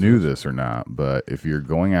Presidents knew this or not, but if you're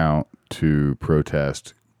going out to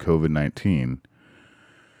protest COVID-19,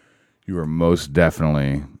 you are most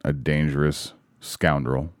definitely a dangerous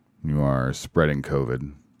scoundrel. You are spreading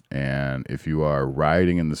COVID. And if you are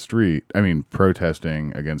rioting in the street,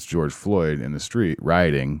 protesting against George Floyd in the street,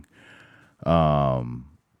 rioting, then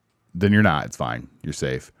you're not. It's fine. You're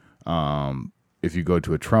safe. If you go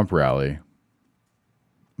to a Trump rally,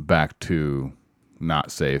 back to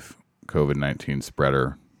not safe, COVID-19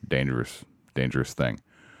 spreader, dangerous thing.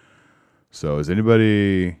 So is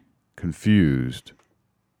anybody confused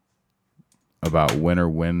about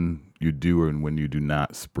when you do and when you do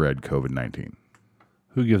not spread COVID-19?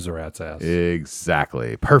 Who gives a rat's ass?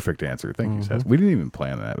 Exactly. Perfect answer. Thank you, Seth. We didn't even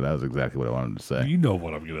plan that, but that was exactly what I wanted to say. You know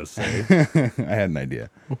what I'm going to say. I had an idea.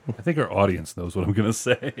 I think our audience knows what I'm going to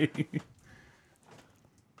say.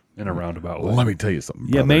 In a roundabout way. Well, let me tell you something.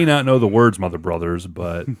 You brother. may not know the words, Mother Brothers,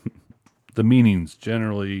 but the meanings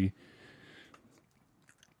generally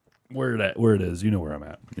where it is. You know where I'm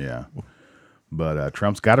at. Yeah. But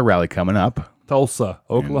Trump's got a rally coming up Tulsa,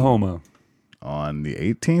 Oklahoma. on the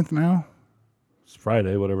 18th now. It's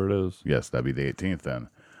Friday, whatever it is. Yes, that'd be the 18th then.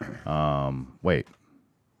 Wait.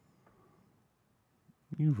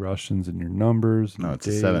 You Russians and your numbers. No, and it's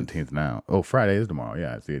the days. 17th now. Oh, Friday is tomorrow.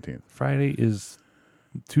 Yeah, it's the 18th. Friday is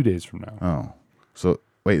 2 days from now. Oh. So,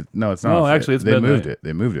 wait. No, it's not. No, actually, it's They midnight. moved it.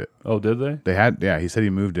 They moved it. Oh, did they? They had, yeah, he said he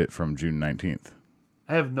moved it from June 19th.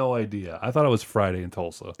 I have no idea. I thought it was Friday in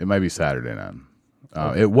Tulsa. It might be Saturday now.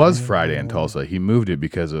 It was Friday in Tulsa. He moved it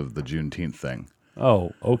because of the Juneteenth thing.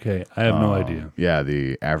 Oh, okay. I have no idea. Yeah,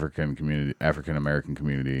 the African American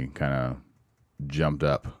community kind of jumped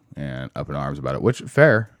up in arms about it, which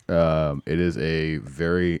fair. It is a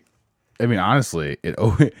very, honestly,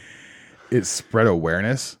 it spread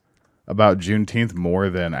awareness about Juneteenth more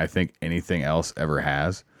than I think anything else ever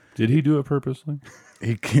has. Did he do it purposely?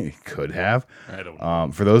 He could have. I don't know.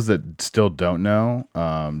 For those that still don't know,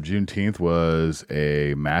 Juneteenth was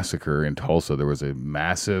a massacre in Tulsa. There was a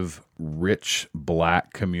massive, rich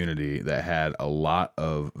black community that had a lot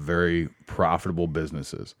of very profitable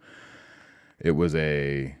businesses. It was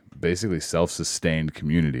a basically self-sustained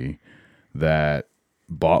community that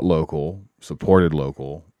bought local, supported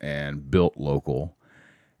local, and built local.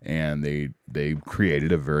 And they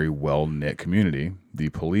created a very well-knit community. The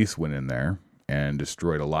police went in there and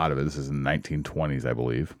destroyed a lot of it. This is in the 1920s, I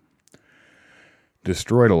believe.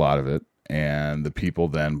 Destroyed a lot of it, and the people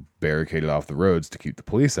then barricaded off the roads to keep the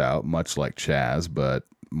police out, much like Chaz, but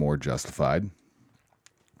more justified.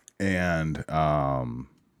 And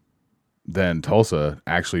then Tulsa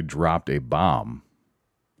actually dropped a bomb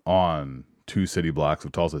on 2 city blocks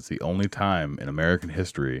of Tulsa. It's the only time in American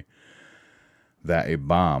history that a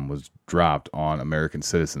bomb was dropped on American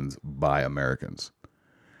citizens by Americans.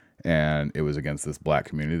 And it was against this black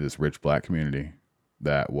community, this rich black community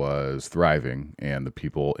that was thriving, and the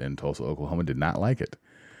people in Tulsa, Oklahoma did not like it.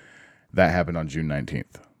 That happened on June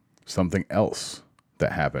 19th. Something else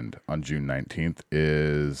that happened on June 19th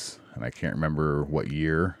is, and I can't remember what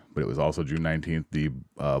year, but it was also June 19th, the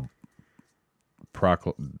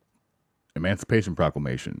Emancipation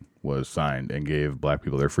Proclamation was signed and gave black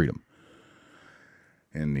people their freedom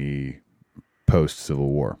in the post-Civil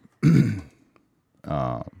War.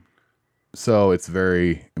 So it's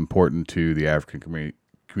very important to the African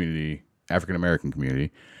American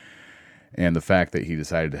community. And the fact that he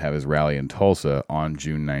decided to have his rally in Tulsa on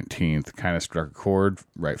June 19th kind of struck a chord,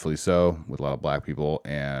 rightfully so, with a lot of black people.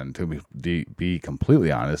 And to be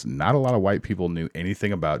completely honest, not a lot of white people knew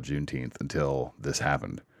anything about Juneteenth until this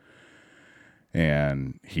happened.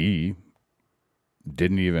 And he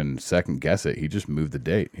didn't even second guess it. He just moved the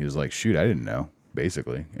date. He was like, shoot, I didn't know,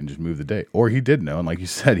 basically, and just moved the date. Or he did know, and like you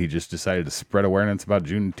said, he just decided to spread awareness about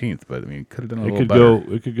Juneteenth. But, could have done a little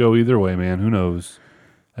better. It could go either way, man. Who knows?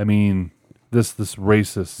 This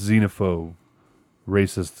racist, xenophobe,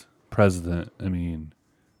 racist president,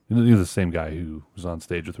 he's the same guy who was on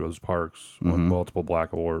stage with Rosa Parks, won multiple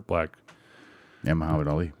black. Yeah, Muhammad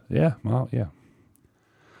Ali. Yeah, well, yeah.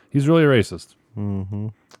 He's really a racist.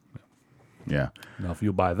 Yeah. Now, if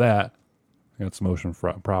you buy that, I got some ocean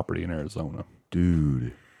property in Arizona.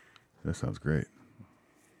 Dude, that sounds great.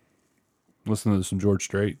 Listen to some George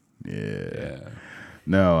Strait. Yeah.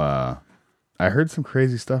 No, I heard some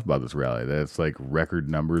crazy stuff about this rally. That it's like record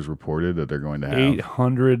numbers reported that they're going to have.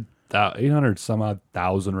 800 some odd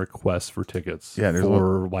thousand requests for tickets. Yeah, there's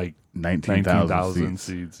for like 19,000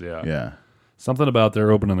 seats. Yeah. Yeah. Something about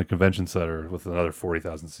they're opening the convention center with another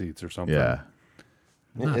 40,000 seats or something. Yeah.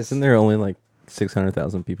 Isn't there only like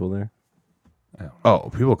 600,000 people there? Oh,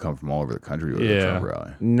 people come from all over the country with the Yeah. Trump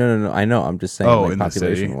rally. No. I know. I'm just saying. Oh, like, in the city?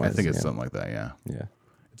 population-wise, I think it's yeah. something like that, yeah. Yeah.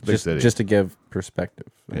 It's a big city. Just to give perspective.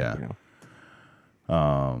 Yeah. You know.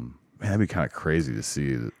 Man, that'd be kind of crazy to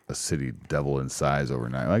see a city double in size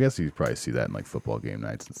overnight. Well, I guess you probably see that in like football game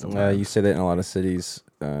nights and stuff. You say that in a lot of cities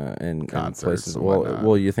and Concerts places. and Well,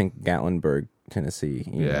 whatnot. you think Gatlinburg, Tennessee.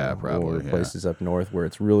 Yeah, know, probably, Or yeah. places up north where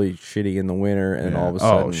it's really shitty in the winter, and then all of a Yeah.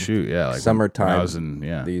 sudden, Oh, shoot, yeah. Like when summertime. I was in,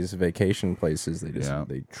 yeah. These vacation places,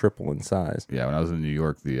 they triple in size. Yeah, when I was in New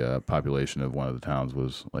York, the population of one of the towns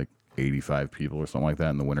was like 85 people or something like that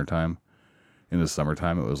in the wintertime. In the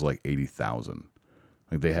summertime, it was like 80,000.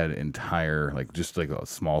 Like they had an entire, like just like a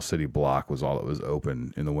small city block was all that was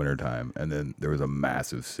open in the wintertime. And then there was a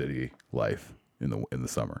massive city life in the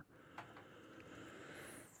summer.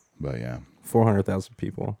 But yeah. 400,000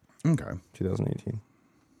 people, Okay. 2018.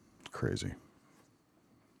 Crazy.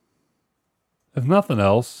 If nothing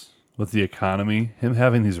else, with the economy, him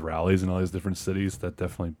having these rallies in all these different cities, that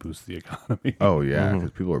definitely boosts the economy. Oh, yeah,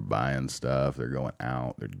 because people are buying stuff. They're going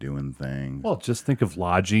out. They're doing things. Well, just think of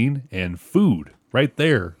lodging and food right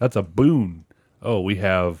there. That's a boon. Oh, we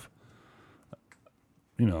have,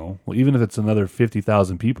 well, even if it's another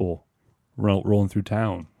 50,000 people rolling through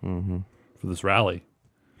town for this rally,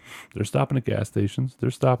 they're stopping at gas stations. They're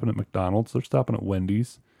stopping at McDonald's. They're stopping at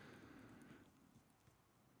Wendy's.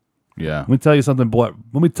 Yeah. Let me tell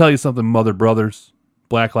you something, mother brothers,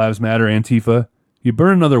 Black Lives Matter, Antifa. You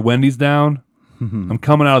burn another Wendy's down, I'm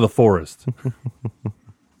coming out of the forest.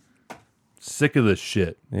 Sick of this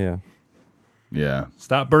shit. Yeah. Yeah.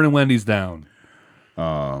 Stop burning Wendy's down.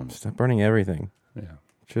 Stop burning everything. Yeah,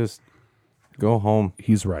 Just go home.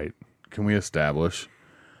 he's right. Can we establish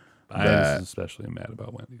I That- was especially mad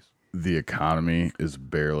about Wendy's. the economy is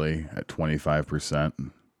barely at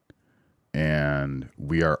 25%, and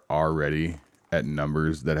we are already at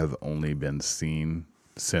numbers that have only been seen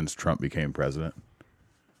since Trump became president?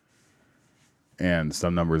 And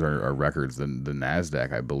some numbers are records. The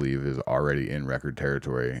NASDAQ, I believe, is already in record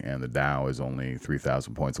territory, and the Dow is only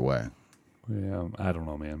 3,000 points away. Yeah, I don't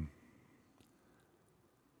know, man.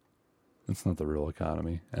 It's not the real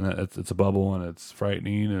economy, and it's a bubble, and it's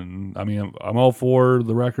frightening. And I mean, I'm all for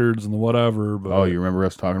the records and the whatever, but Oh, you remember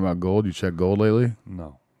us talking about gold? You checked gold lately?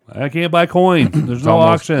 no, I can't buy coins. There's It's no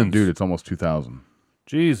almost- auctions, Dude, it's almost 2,000.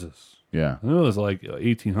 Jesus. Yeah. I knew it was like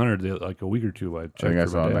 1800 like a week or two. I checked. I think I for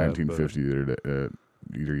saw my dad, 1950 the other day,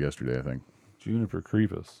 either yesterday, I think. but Juniper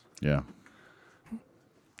Creepus. Yeah.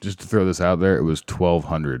 Just to throw this out there, it was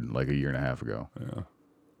 1,200 like a year and a half ago. Yeah.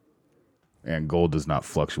 And gold does not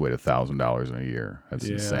fluctuate $1,000 in a year. That's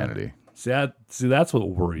Yeah. insanity. See, that's what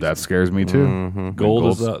worries That me. scares me too. When Gold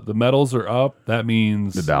is gold's- up. The metals are up. That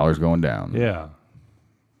means The dollar's going down. Yeah.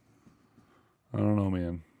 I don't know,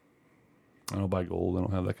 man. I don't buy gold. I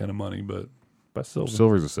don't have that kind of money, but buy silver.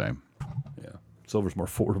 Silver's the same. Yeah. Silver's more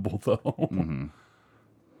affordable, though.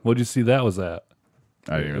 What'd you see that was at?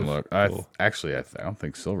 I didn't even Yes. look. Cool. I don't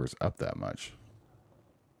think silver's up that much.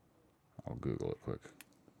 I'll Google it quick.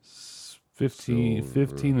 15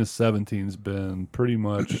 to 17's been pretty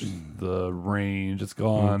much the range. It's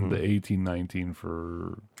gone to 18, 19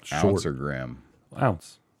 for short. Ounce or gram?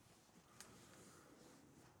 Ounce.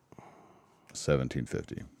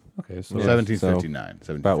 1750. Okay, so 1759.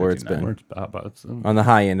 about where it's been. where it's about it's, On the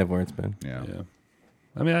high end of where it's been. Yeah. yeah.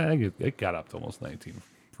 I mean, I get it got up to almost 19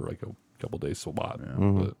 for like a couple days swap.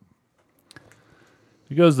 But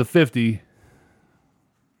if it goes to 50,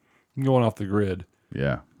 I'm going off the grid.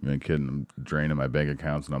 Yeah, you ain't kidding. I'm draining my bank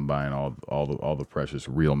accounts and I'm buying all the precious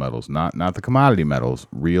real metals, not the commodity metals,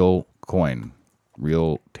 real coin,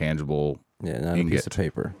 real tangible. Yeah, not a ingot. piece of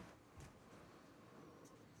paper.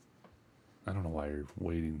 I don't know why you're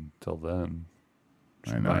waiting till then.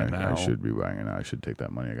 I know. buy it I now. should be buying it now. I should take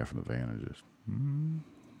that money I got from the van and just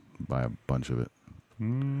buy a bunch of it.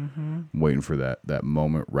 I'm waiting for that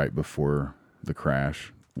moment right before the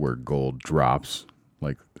crash where gold drops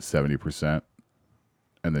like 70%,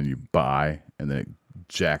 and then you buy, and then it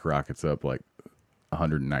jack rockets up like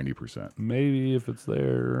 190%. Maybe if it's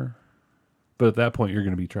there. But at that point, you're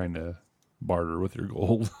going to be trying to barter with your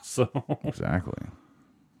gold. So Exactly.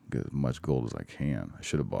 get as much gold as I can. I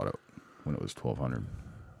should have bought it when it was $1,200.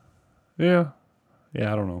 Yeah.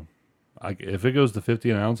 Yeah, I don't know. If it goes to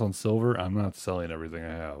 50 an ounce on silver, I'm not selling everything I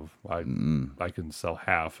have. I can sell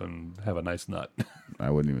half and have a nice nut.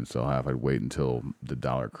 I wouldn't even sell half. I'd wait until the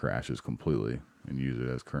dollar crashes completely and use it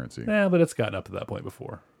as currency. Yeah, but it's gotten up to that point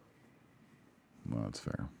before. Well, that's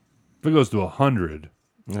fair. If it goes to 100,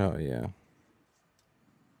 Oh yeah.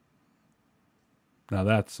 now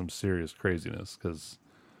that's some serious craziness because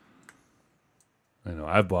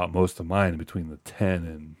I've bought most of mine between the 10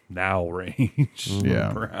 and now range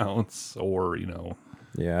Yeah. per ounce, or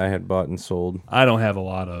Yeah, I had bought and sold I don't have a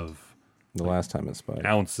lot of the last time it spiked.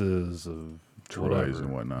 ounces of Troys whatever.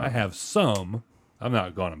 and whatnot. I have some. I've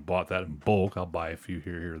not gone and bought that in bulk. I'll buy a few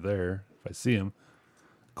here or there if I see them.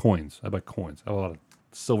 Coins. I buy coins. I have a lot of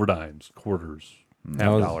silver dimes, quarters, half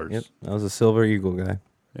dollars. Yep, I was a Silver Eagle guy.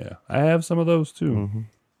 Yeah, I have some of those too. Mm-hmm.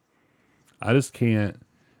 I just can't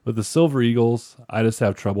with the Silver Eagles. I just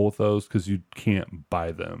have trouble with those because you can't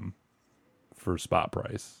buy them for spot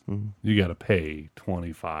price. Mm-hmm. You got to pay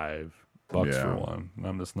 $25 for Yeah. one. And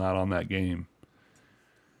I'm just not on that game.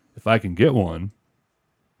 If I can get one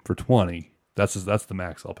for 20, that's the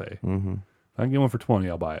max I'll pay. Mm-hmm. If I can get one for 20,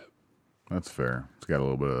 I'll buy it. That's fair. It's got a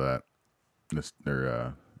little bit of that.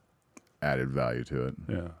 Their added value to it.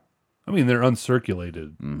 Yeah, I mean they're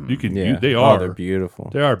uncirculated. You can. Yeah, They Oh, are. they're beautiful.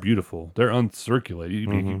 They are beautiful. They're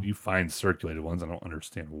uncirculated. You find circulated ones. I don't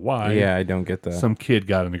understand why. Yeah, I don't get that. Some kid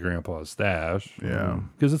got into Grandpa's stash. Yeah.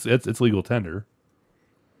 because it's legal tender.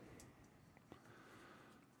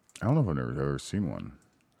 I don't know if I've ever seen one.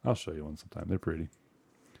 I'll show you one sometime. They're pretty.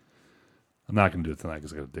 I'm not gonna do it tonight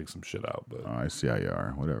because I got to dig some shit out. But Oh, I see how you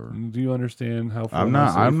are. Whatever. do you understand how full I'm my not.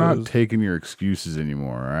 safe I'm not is? taking your excuses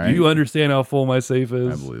anymore. All right. Do you understand how full my safe I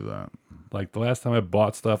is? believe that. Like the last time I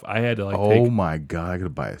bought stuff, I had to Oh take. my god! I gotta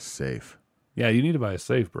buy a safe. Yeah, you need to buy a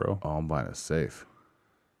safe, bro. Oh, I'm buying a safe.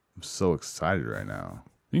 I'm so excited right now.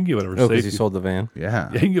 You can get whatever Oh, safe. because you sold the van. Yeah.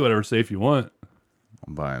 Yeah, you can get whatever safe you want.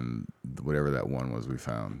 I'm buying whatever that one was we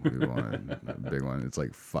found. We wanted that big one. It's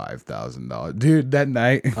like $5,000, dude. That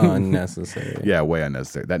night, Unnecessary. yeah, way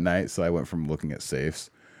unnecessary. That night, so I went from looking at safes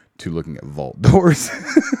to looking at vault doors.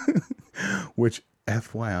 Which,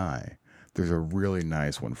 FYI, there's a really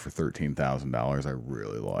nice one for $13,000. I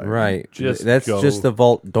really like. Right. Just That's go. just the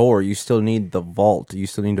vault door. You still need the vault. You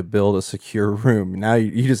still need to build a secure room. Now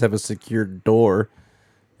you just have a secure door.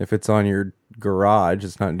 If it's on your garage,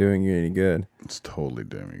 it's not doing you any good. It's totally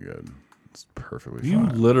doing me good. It's perfectly You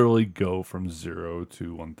fine. literally go from 0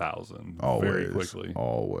 to 1,000 Always, very quickly.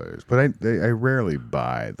 always. But I rarely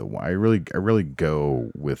buy the one. I really go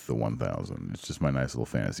with the 1,000. It's just my nice little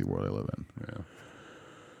fantasy world I live in. Yeah.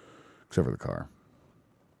 Except for the car.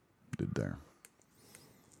 Did there.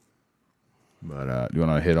 But do you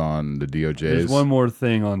want to hit on the DOJ's? There's one more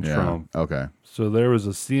thing on Yeah. Trump. Okay. So there was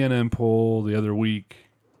a CNN poll the other week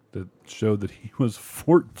that showed that he was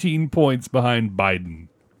 14 points behind Biden.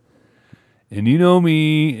 And you know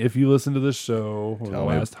me, if you listen to this show over the Tell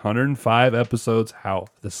me. last 105 episodes, how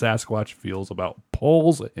the Sasquatch feels about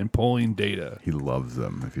polls and polling data. He loves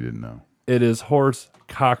them, if you didn't know. It is horse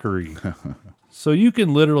cockery. So you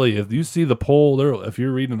can literally, if you see the poll, if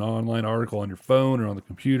you're reading an online article on your phone or on the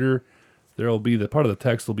computer, there'll be the part of the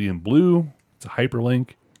text will be in blue. It's a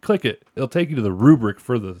hyperlink. Click it. It'll take you to the rubric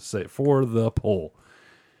for the poll.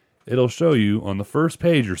 It'll show you on the first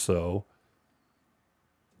page or so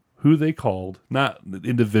who they called, not the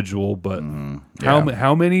individual, but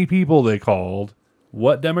how many people they called,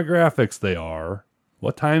 what demographics they are,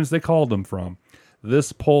 what times they called them from.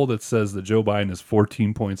 This poll that says that Joe Biden is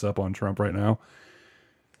 14 points up on Trump right now,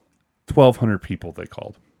 1,200 people they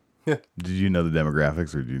called. Did you know the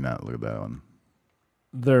demographics, or did you not look at that one?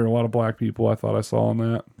 There are a lot of black people I thought I saw on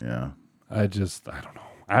that. Yeah. I don't know.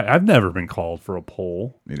 I've never been called for a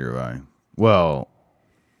poll. Neither have I. Well,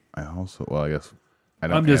 I guess I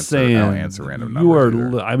don't. I'm just answer, saying, I don't answer random you are.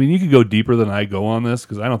 numbers either. I mean, you could go deeper than I go on this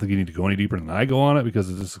because I don't think you need to go any deeper than I go on it because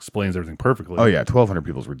it just explains everything perfectly. Oh yeah, 1,200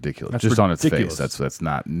 people is ridiculous. That's Just on its ridiculous. face, that's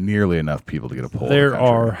not nearly enough people to get a poll. in There the country.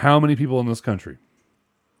 are how many people in this country?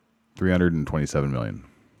 327 million.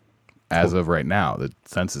 As of right now, the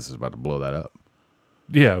census is about to blow that up.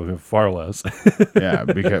 Yeah, we have far less. Yeah,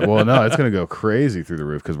 because no, it's going to go crazy through the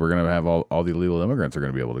roof because we're going to have all the illegal immigrants are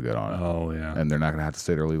going to be able to get on it, Oh yeah. and they're not going to have to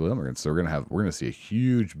say they're illegal immigrants. So we're going to see a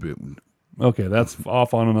huge boom. Okay, that's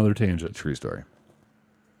off on another tangent. True story.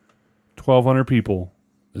 1,200 people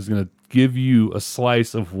is going to give you a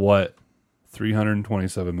slice of what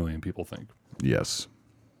 327 million people think. Yes,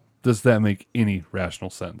 Does that make any rational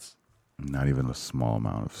sense? not even a small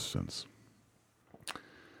amount of sense.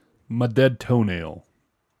 My dead toenail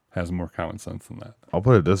has more common sense than that. I'll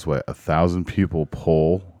put it this way: 1,000 people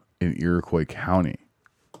poll in Iroquois County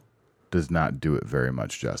does not do it very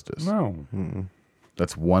much justice. No.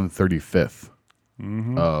 That's 1/35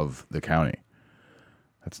 of the county.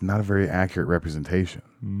 That's not a very accurate representation.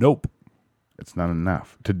 Nope. It's not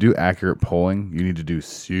enough. To do accurate polling, you need to do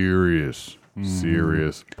serious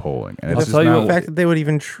polling. And I'll it's just tell you not, what- The fact that they would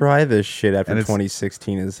even try this shit after And it's-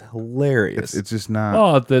 2016 is hilarious. it's just not.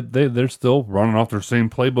 Oh, they're still running off their same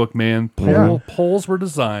playbook, man. Polls were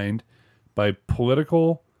designed by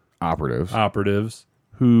political operatives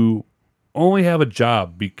who only have a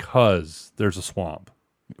job because there's a swamp.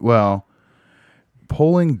 Well,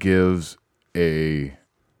 polling gives a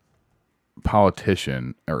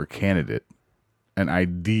politician or a candidate an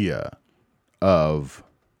idea of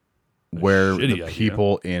where shitty the idea.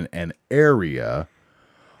 people in an area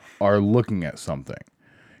are looking at something.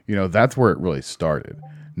 You know, that's where it really started.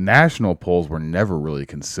 National polls were never really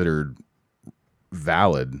considered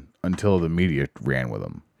valid until the media ran with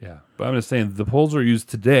them. Yeah. But I'm just saying the polls are used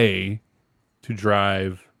today to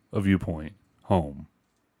drive a viewpoint home.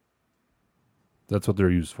 That's what they're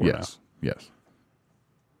used for Yes. Yes. now.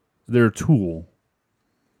 They're a tool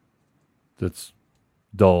that's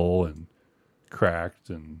dull and cracked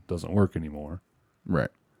and doesn't work anymore. Right.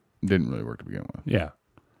 Didn't really work to begin with. Yeah.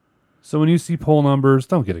 So when you see poll numbers,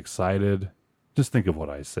 don't get excited. Just think of what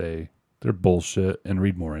I say. They're bullshit and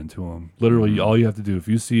read more into them. Literally, all you have to do, if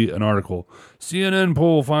you see an article, CNN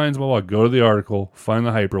poll finds blah, blah, go to the article, find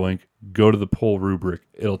the hyperlink, go to the poll rubric.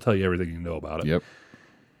 It'll tell you everything you know about it. Yep.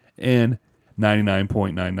 And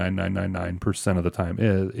 99.99999% of the time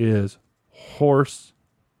is horse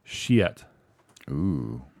shit.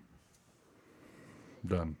 Ooh.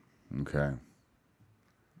 Done. Okay.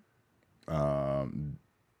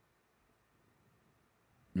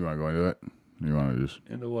 You want to go into it? You want to just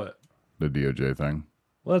Into what? the DOJ thing?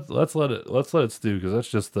 Let's let it stew because that's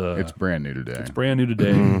just the. It's brand new today. It's brand new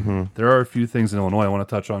today. There are a few things in Illinois I want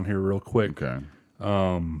to touch on here real quick. Okay.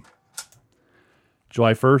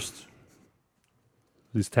 July 1st,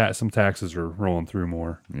 these some taxes are rolling through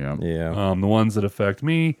more. Yeah. yeah. The ones that affect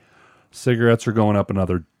me, cigarettes are going up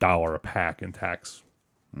another $1 a pack in tax.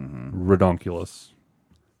 Redonkulous.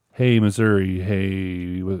 Hey, Missouri.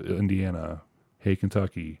 Hey, Indiana. Hey,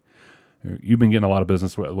 Kentucky. You've been getting a lot of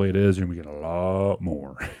business the way it is. You're going to be getting a lot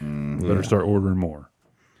more. Better start ordering more.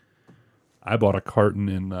 I bought a carton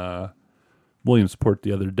in Williamsport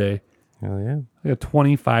the other day. Hell yeah. I got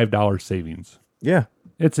 $25 savings. Yeah.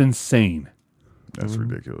 It's insane. That's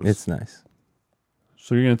ridiculous. It's nice.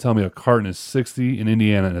 So you're going to tell me a carton is 60 in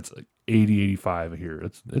Indiana and it's like 80, 85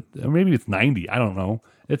 here. Or maybe it's 90. I don't know.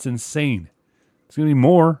 It's insane. It's going to be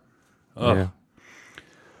more. Ugh. Yeah.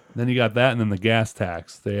 Then you got that and then the gas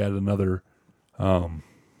tax. They added another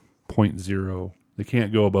 0.0. They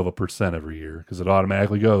can't go above 1% every year because it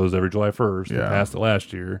automatically goes every July 1st. They Yeah. passed it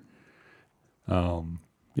last year.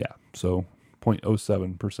 Yeah. So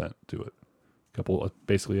 0.07% to it.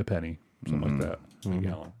 Basically a penny, something like that, a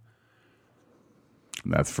gallon.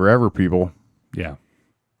 That's forever, people. Yeah.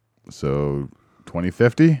 So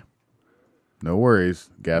 2050, no worries.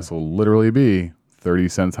 Gas will literally be 30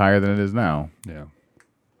 cents higher than it is now. Yeah.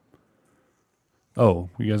 Oh,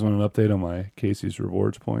 you guys want an update on my Casey's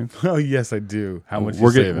rewards points? Oh, yes, I do. How much we're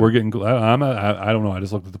you getting? saving? We're getting. I don't know. I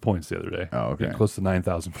just looked at the points the other day. Oh, okay. Getting close to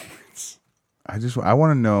 9,000 points. I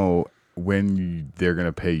want to know when they're going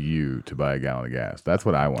to pay you to buy a gallon of gas. That's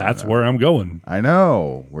what I want. That's where I'm going. I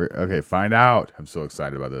know. Okay, find out. I'm so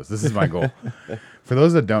excited about this. This is my goal. For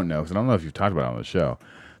those that don't know, because I don't know if you've talked about it on the show,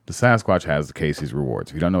 the Sasquatch has the Casey's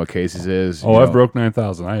rewards. If you don't know what Casey's is, Oh, I've broke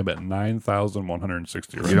 9,000. I am at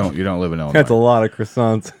 9,160. Right You don't live in Illinois. That's a lot of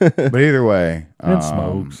croissants. But either way, And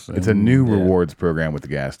smokes It's a and- new rewards program with the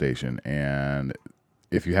gas station, and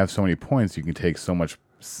if you have so many points, you can take so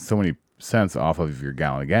many cents off of your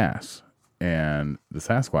gallon of gas. And the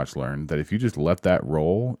Sasquatch learned that if you just let that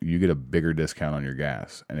roll, you get a bigger discount on your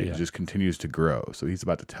gas, and it Yeah. just continues to grow. So he's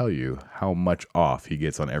about to tell you how much off he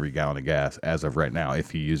gets on every gallon of gas as of right now if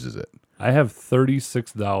he uses it. I have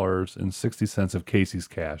 $36.60 of Casey's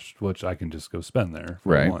cash, which I can just go spend there.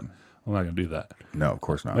 For Right. One. I'm not going to do that. No, of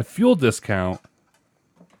course not. My fuel discount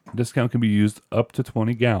can be used up to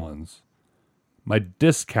 20 gallons. My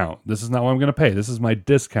discount, this is not what I'm going to pay. This is my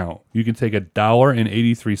discount. You can take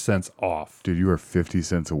 $1.83 off. Dude, you are 50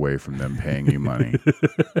 cents away from them paying you money.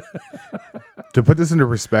 To put this into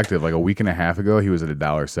perspective, like a week and a half ago, he was at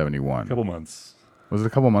 $1.71. A couple months. Was it a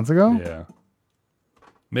couple months ago? Yeah.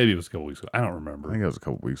 Maybe it was a couple weeks ago. I don't I remember. think it was a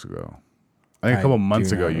couple weeks ago. I think a couple months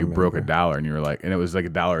do ago not you broke remember. $1 and you were like, and it was like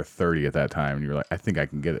 $1.30 at that time, and you were like, I think I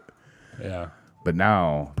can get it. Yeah. But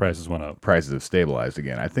now Prices went up. prices have stabilized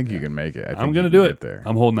again. I think you can make it. I think I'm gonna you do can it. get there.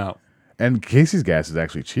 I'm holding out. And Casey's gas is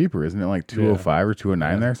actually cheaper, isn't it? Like 205 or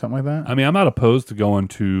 209 there, something like that. I mean, I'm not opposed to going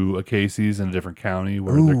to a Casey's in a different county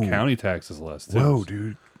where their county tax is less. Too. Whoa,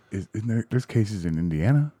 dude! Isn't there's Casey's in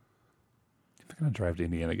Indiana, I'm gonna drive to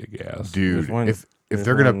Indiana to get gas, dude. one- If there's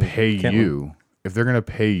they're gonna one pay Kentland.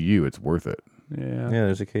 you, it's worth it, Yeah, Yeah,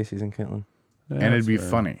 there's a Casey's in Kentland. and it'd that's be fair.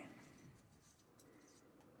 funny.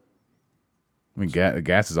 I mean,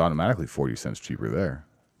 gas is automatically 40 cents cheaper there.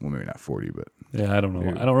 Well, maybe not 40, but Yeah, I don't know.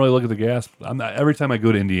 I don't really look at the gas. I'm not, every time I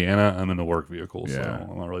go to Indiana, I'm in a work vehicle, Yeah. so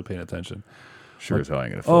I'm not really paying attention. sure as hell I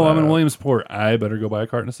ain't gonna. Fill Oh, that I'm in up. Williamsport. I better go buy a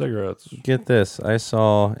carton of cigarettes. Get this. I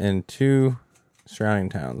saw in 2 surrounding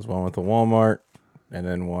towns, one with a Walmart and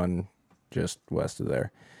then one just west of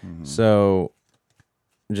there. So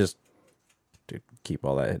just to keep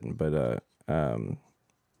all that hidden, but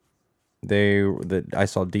I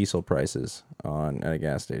saw diesel prices at a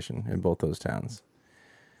gas station in both those towns.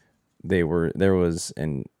 There was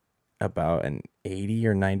about an 80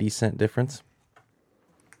 or 90 cent difference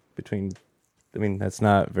between. I mean, that's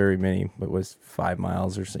not very many, but it was 5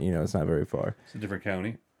 miles or so. It's not very far. It's a different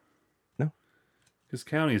county. No. Because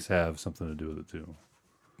counties have something to do with it too.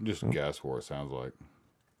 Just gas war. It sounds like.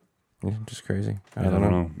 Yeah, just crazy. I I don't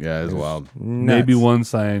know. Yeah, it's wild. Maybe Nuts. one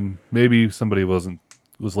sign. Maybe somebody was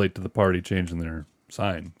late to the party changing their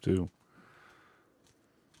sign too.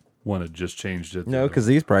 One had just changed it. No, because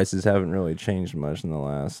these prices haven't really changed much in the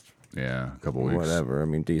last Yeah, a couple weeks. whatever. I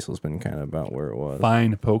mean, diesel's been kind of about where it was.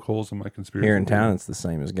 fine poke holes in my conspiracy. Here in theory. town, it's the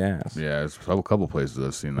same as gas. Yeah, it's a couple places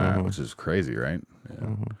I've seen that, Mm-hmm. which is crazy, right?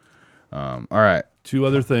 Yeah. All right, 2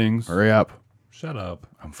 other things. hurry up. Shut up.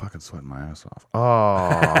 I'm fucking sweating my ass off.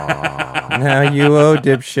 Oh, Now you owe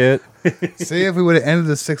dipshit. see if we would have ended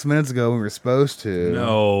this 6 minutes ago when we were supposed to.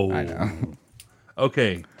 No. I know.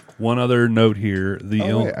 Okay. One other note here: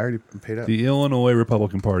 I already paid up. the Illinois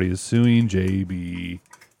Republican Party is suing J.B.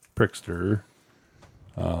 Pritzker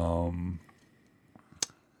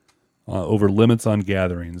over limits on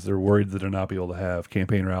gatherings. They're worried that they'll not be able to have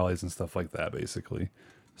campaign rallies and stuff like that, basically.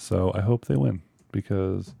 So I hope they win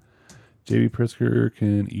because J.B. Pritzker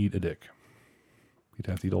can eat a dick. He'd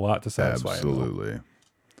have to eat a lot to satisfy him. though. Absolutely.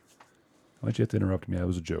 Why'd you have to interrupt me? That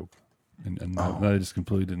was a joke. And now I just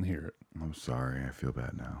completely didn't hear it. I'm sorry. I feel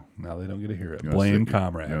bad now. Now they don't get to hear it. You wanna Blame say-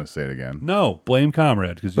 comrade. You want to say it again? No, blame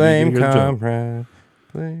comrade because Blame you hear the joke. comrade.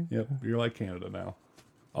 Blame. Yep, you're like Canada now.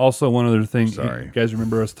 Also, one other thing. Sorry. You guys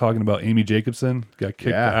remember us talking about Amy Jacobson? Got kicked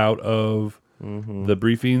Yeah. out of the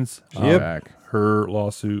briefings. She's back. Her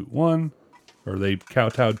lawsuit won, or they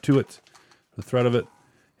kowtowed to it, the threat of it,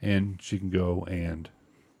 and she can go and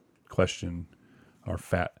question our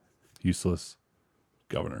fat, useless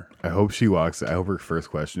governor. I hope she walks. I hope her first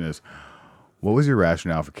question is, "What was your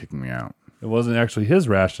rationale for kicking me out?" It wasn't actually his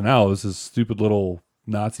rationale. It was his stupid little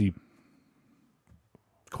Nazi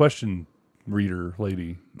question reader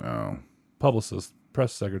lady, Oh, publicist,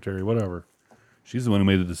 press secretary, whatever. She's the one who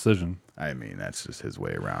made the decision. I mean that's just his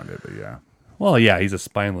way around it, but yeah. Well, yeah, he's a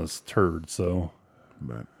spineless turd, so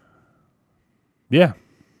But yeah.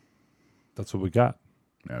 That's what we got.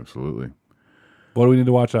 absolutely. What do we need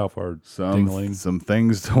to watch out for? Ding-a-ling. Some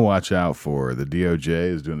things to watch out for. The DOJ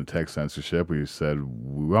is doing the text censorship. We said,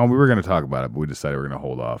 well, we were going to talk about it, but we decided we're going to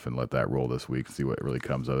hold off and let that roll this week, see what really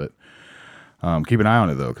comes of it. Keep an eye on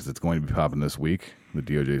it, though, because it's going to be popping this week. The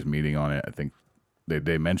DOJ is meeting on it. I think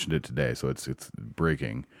they mentioned it today, so it's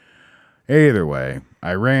breaking. Either way,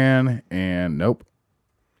 Iran and,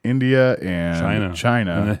 India and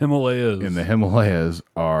China And the Himalayas. in the Himalayas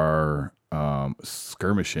are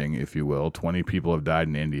skirmishing, if you will. 20 people have died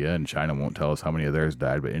in India, and China won't tell us how many of theirs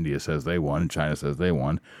died, but India says they won, and China says they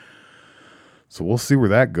won. So we'll see where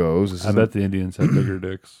that goes. I bet the Indians have bigger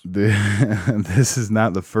dicks. This is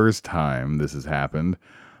not the first time this has happened,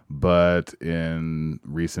 but in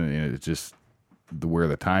recent, it's just where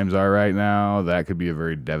the times are right now, that could be a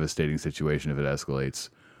very devastating situation if it escalates.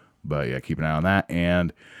 But yeah, keep an eye on that.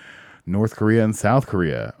 And North Korea and South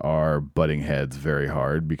Korea are butting heads very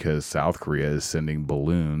hard because South Korea is sending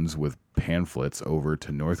balloons with pamphlets over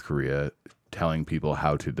to North Korea telling people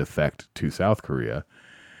how to defect to South Korea.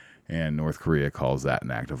 And North Korea calls that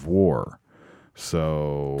an act of war.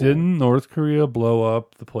 So Didn't North Korea blow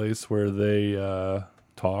up the place where they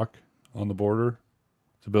talk on the border?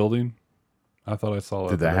 The building? I thought I saw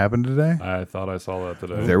that. did that today. happen today? I thought I saw that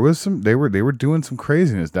today. There was some. They were doing some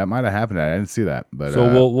craziness. That might have happened. I didn't see that. But So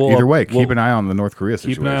we'll either way, keep we'll- an eye on the North Korea Keep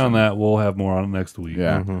situation. an eye on that. We'll have more on it next week.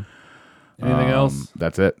 Yeah. Anything else?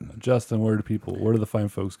 That's it. Justin, where do the fine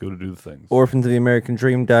folks go to do the things?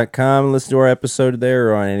 orphansoftheamericandream.com. Listen to our episode there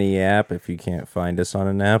or on any app. If you can't find us on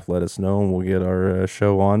an app, let us know and we'll get our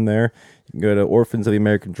show on there. You can go to Orphans of the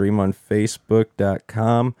American Dream on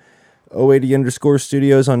Facebook.com,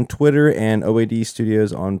 OAD_studios on Twitter, and OAD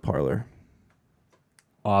Studios on Parler.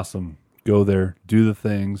 Awesome. Go there, do the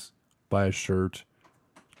things, buy a shirt,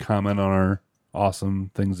 comment on our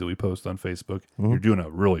awesome things that we post on Facebook. You're doing a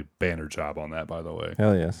really banner job on that, by the way.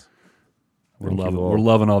 Hell yes. We're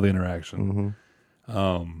loving all the interaction.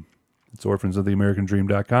 It's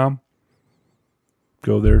orphansoftheamericandream.com.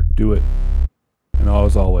 Go there, do it. And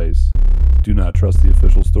as always, do not trust the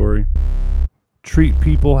official story. Treat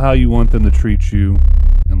people how you want them to treat you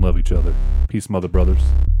and love each other. Peace, mother brothers.